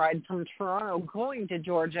plane ride from Toronto going to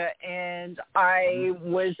Georgia, and I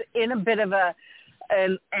was in a bit of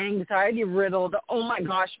an anxiety-riddled, oh, my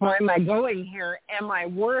gosh, why am I going here? Am I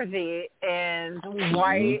worthy? And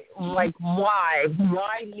why, why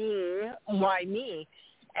me?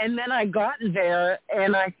 And then I got there,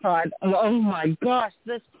 and I thought, oh, my gosh,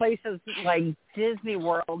 this place is like Disney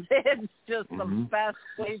World. It's just the best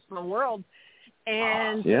place in the world.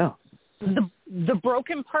 And the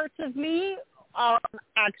broken parts of me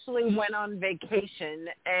actually went on vacation,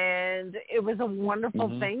 and it was a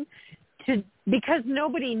wonderful thing because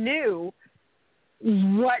nobody knew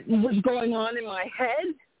what was going on in my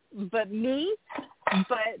head but me.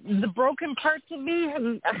 But the broken parts of me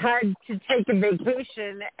had to take a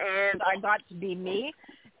vacation, and I got to be me,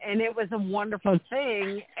 and it was a wonderful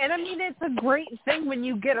thing. And, I mean, it's a great thing when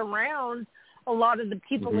you get around a lot of the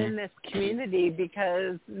people in this community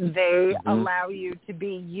because they allow you to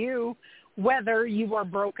be you, whether you are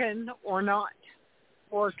broken or not,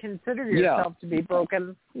 or consider yourself to be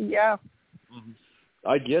broken. Yeah.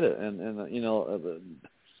 I get it. And you know,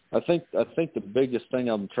 I think the biggest thing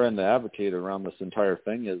I'm trying to advocate around this entire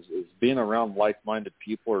thing is being around like-minded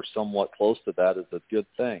people or somewhat close to that is a good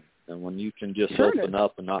thing. And when you can just open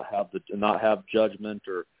up and not have judgment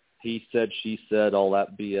or he said, she said, all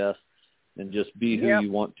that BS, and just be who you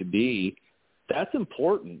want to be, that's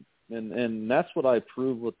important. And that's what I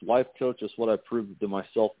prove with life coach. It's what I prove to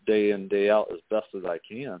myself day in, day out as best as I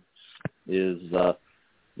can is,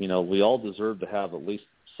 you know, we all deserve to have at least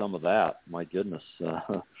some of that. My goodness.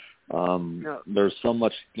 There's so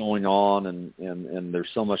much going on and there's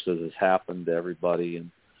so much that has happened to everybody. And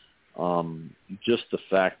just the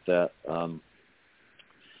fact that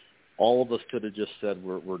all of us could have just said,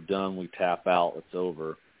 we're done. We tap out. It's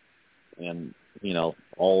over. And, you know,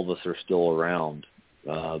 all of us are still around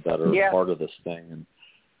that are part of this thing.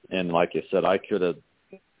 And like I said, I could have,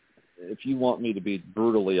 if you want me to be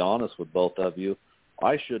brutally honest with both of you,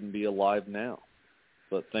 I shouldn't be alive now.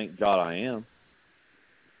 But thank God I am.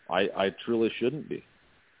 I truly shouldn't be.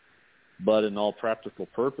 But in all practical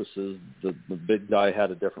purposes, the big guy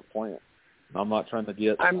had a different plan. I'm not trying to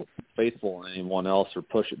get faithful in anyone else or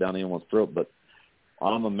push it down anyone's throat, but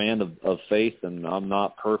I'm a man of faith, and I'm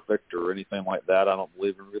not perfect or anything like that. I don't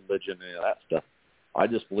believe in religion, any of that stuff. I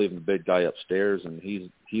just believe in the big guy upstairs, and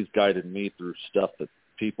he's guided me through stuff that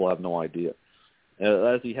people have no idea,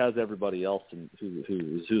 as he has everybody else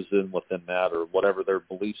who's in within that or whatever their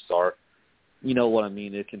beliefs are. You know what I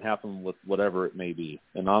mean? It can happen with whatever it may be,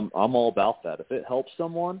 and I'm all about that. If it helps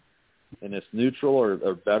someone and it's neutral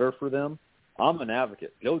or better for them, I'm an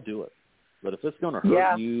advocate. Go do it. But if it's going to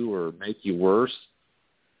hurt you or make you worse,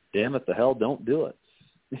 damn it, the hell, don't do it.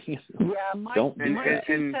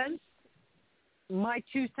 My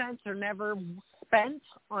 2 cents are never spent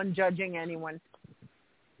on judging anyone.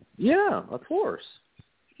 Yeah, of course.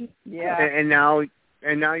 Yeah. And now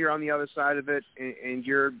you're on the other side of it, and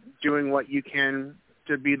you're doing what you can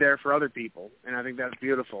to be there for other people, and I think that's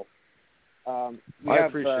beautiful. We have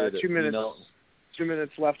appreciate 2 minutes. You know, 2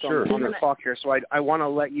 minutes left on the clock here, so I want to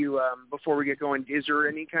let you, before we get going, is there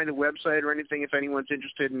any kind of website or anything if anyone's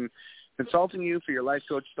interested in consulting you for your life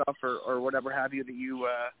coach stuff or whatever have you that you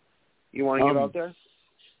want to give out there?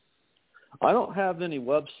 I don't have any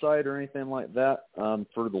website or anything like that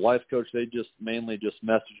for the life coach. They mainly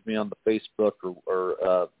message me on the Facebook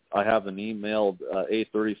or I have an email,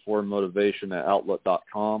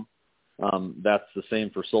 a34motivation@outlook.com. That's the same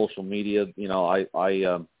for social media. You know,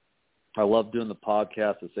 I love doing the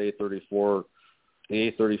podcast. It's A34,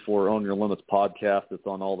 the A34 Own Your Limits podcast. It's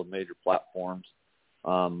on all the major platforms.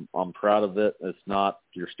 I'm proud of it. It's not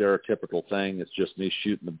your stereotypical thing. It's just me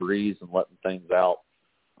shooting the breeze and letting things out.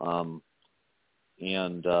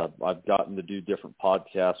 And I've gotten to do different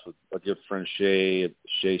podcasts with a good friend, Shay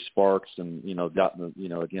Sparks, and, you know, gotten to, you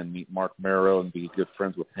know, again, meet Mark Merrow and be good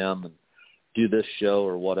friends with him and do this show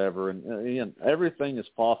or whatever. And again, everything is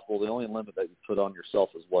possible. The only limit that you put on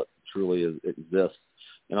yourself is what truly exists.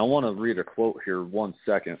 And I want to read a quote here 1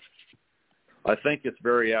 second. I think it's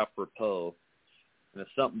very apropos, and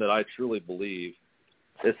it's something that I truly believe.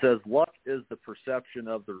 It says, luck is the perception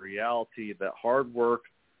of the reality that hard work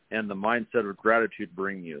and the mindset of gratitude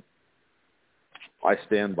bring you. I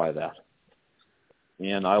stand by that.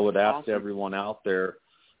 And I would ask everyone out there,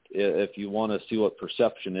 if you want to see what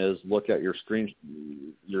perception is, look at your screen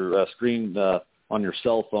on your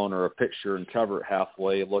cell phone or a picture and cover it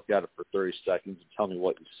halfway, look at it for 30 seconds and tell me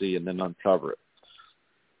what you see, and then uncover it.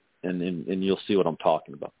 And you'll see what I'm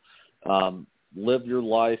talking about. Live your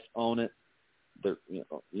life, own it.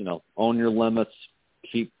 You know, own your limits,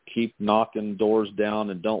 keep knocking doors down,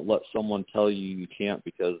 and don't let someone tell you can't,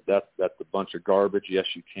 because that's a bunch of garbage. Yes,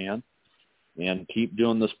 you can. And keep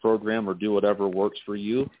doing this program, or do whatever works for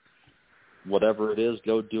you. Whatever it is,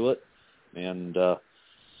 go do it. And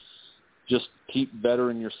just keep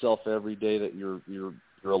bettering yourself every day that you're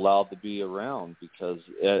allowed to be around, because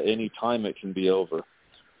at any time it can be over.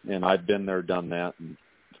 And I've been there, done that, and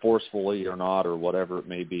forcefully or not, or whatever it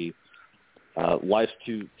may be. Life's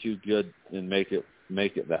too good, and make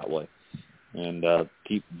it that way. And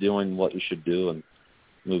keep doing what you should do and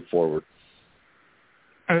move forward.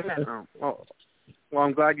 Well,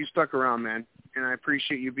 I'm glad you stuck around, man, and I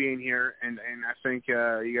appreciate you being here. And I think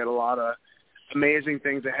you got a lot of amazing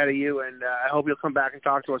things ahead of you, and I hope you'll come back and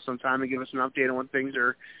talk to us sometime and give us an update on what things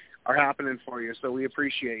are happening for you. So we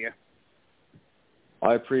appreciate you.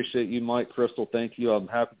 I appreciate you, Mike. Crystal, thank you. I'm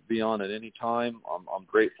happy to be on at any time. I'm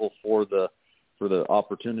grateful for the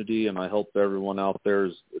opportunity, and I hope everyone out there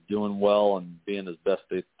is doing well and being as best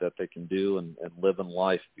that they can do, and living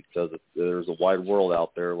life, because there's a wide world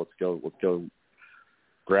out there. Let's go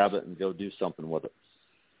grab it and go do something with it.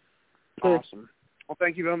 Awesome. Well,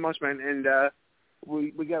 thank you very much, man. And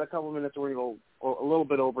we got a couple of minutes. We're going to go a little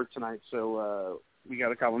bit over tonight, so we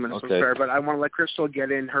got a couple of minutes to spare. But I want to let Crystal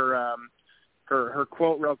get in her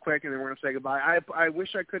quote real quick, and then we're going to say goodbye. I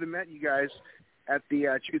wish I could have met you guys at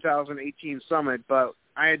the 2018 summit, but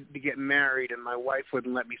I had to get married, and my wife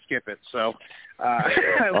wouldn't let me skip it. So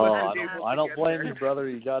I don't blame you, brother.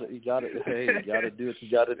 You got it. Hey, you got to do what you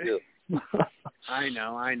got to do. I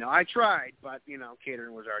know. I tried, but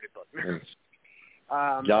catering was already booked.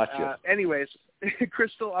 Gotcha. Anyways,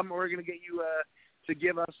 Crystal, we're going to get you to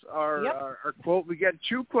give us our quote. We get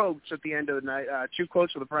 2 quotes at the end of the night. 2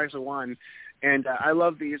 quotes for the price of 1. And I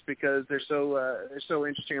love these because they're so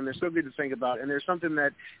interesting, and they're so good to think about. And there's something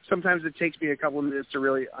that sometimes it takes me a couple of minutes to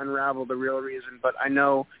really unravel the real reason. But I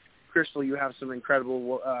know, Crystal, you have some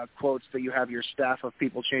incredible quotes that you have your staff of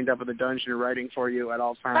people chained up in the dungeon writing for you at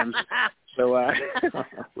all times. So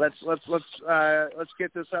let's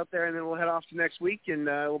get this out there, and then we'll head off to next week, and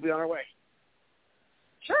we'll be on our way.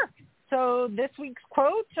 Sure. So this week's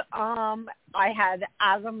quote, I had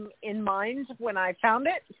Adam in mind when I found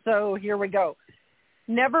it, so here we go.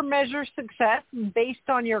 Never measure success based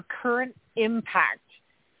on your current impact.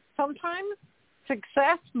 Sometimes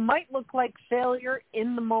success might look like failure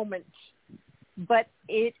in the moment, but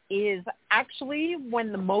it is actually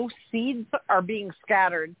when the most seeds are being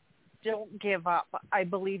scattered. Don't give up. I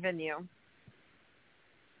believe in you.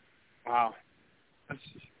 Wow.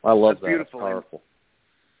 I love that's that. Beautiful. It's powerful.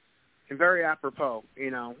 And very apropos,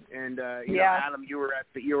 and know, Adam, you were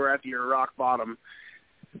at your rock bottom,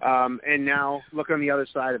 and now look on the other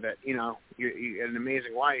side of it. You had an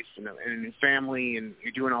amazing wife and a family, and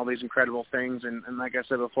you're doing all these incredible things. And like I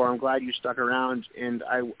said before, I'm glad you stuck around. And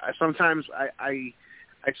I sometimes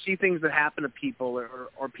see things that happen to people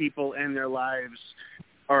or people in their lives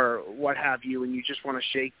or what have you, and you just want to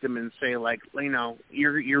shake them and say, like,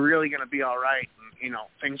 you're really going to be all right. And,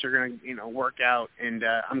 things are going to, work out. And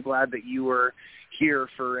I'm glad that you were here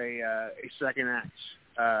for a second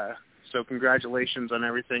act. So congratulations on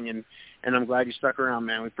everything, and I'm glad you stuck around,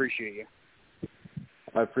 man. We appreciate you.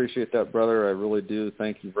 I appreciate that, brother. I really do.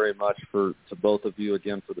 Thank you very much to both of you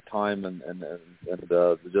again for the time and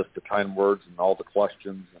just the kind words and all the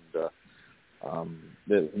questions. And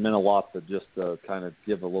it meant a lot to just kind of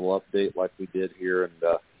give a little update like we did here.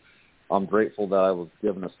 And I'm grateful that I was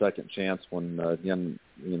given a second chance when, again,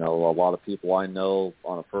 a lot of people I know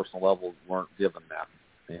on a personal level weren't given that.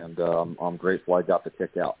 And I'm grateful I got the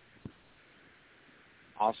kick out.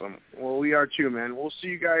 Awesome. Well, we are too, man. We'll see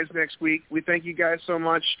you guys next week. We thank you guys so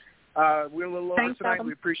much. We're a little over tonight. Adam.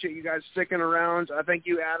 We appreciate you guys sticking around. Thank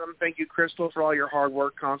you, Adam. Thank you, Crystal, for all your hard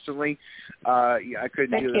work constantly. I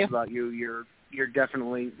couldn't do this without you. You're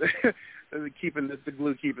definitely keeping the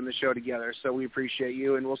glue, keeping the show together. So we appreciate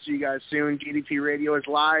you, and we'll see you guys soon. DDP Radio is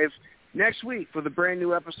live next week with a brand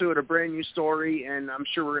new episode, a brand new story, and I'm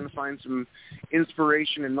sure we're going to find some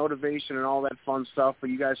inspiration and motivation and all that fun stuff.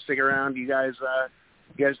 But you guys stick around. You guys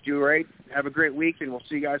do great. Have a great week, and we'll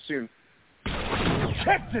see you guys soon.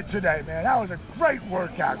 Kicked it today, man. That was a great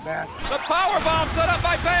workout, man. The power bomb set up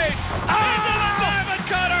by Page. Into the diamond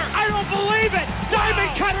cutter. I don't believe it.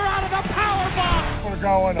 Diamond cutter out of the power bomb. We're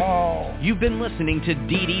going home. You've been listening to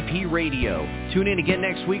DDP Radio. Tune in again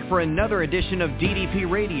next week for another edition of DDP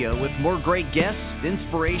Radio with more great guests,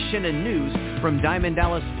 inspiration, and news from Diamond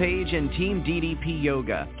Dallas Page and Team DDP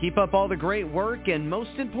Yoga. Keep up all the great work, and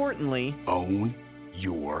most importantly, own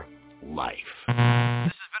your life. This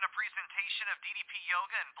has been a presentation of DDP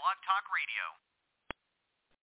Yoga and Blog Talk Radio.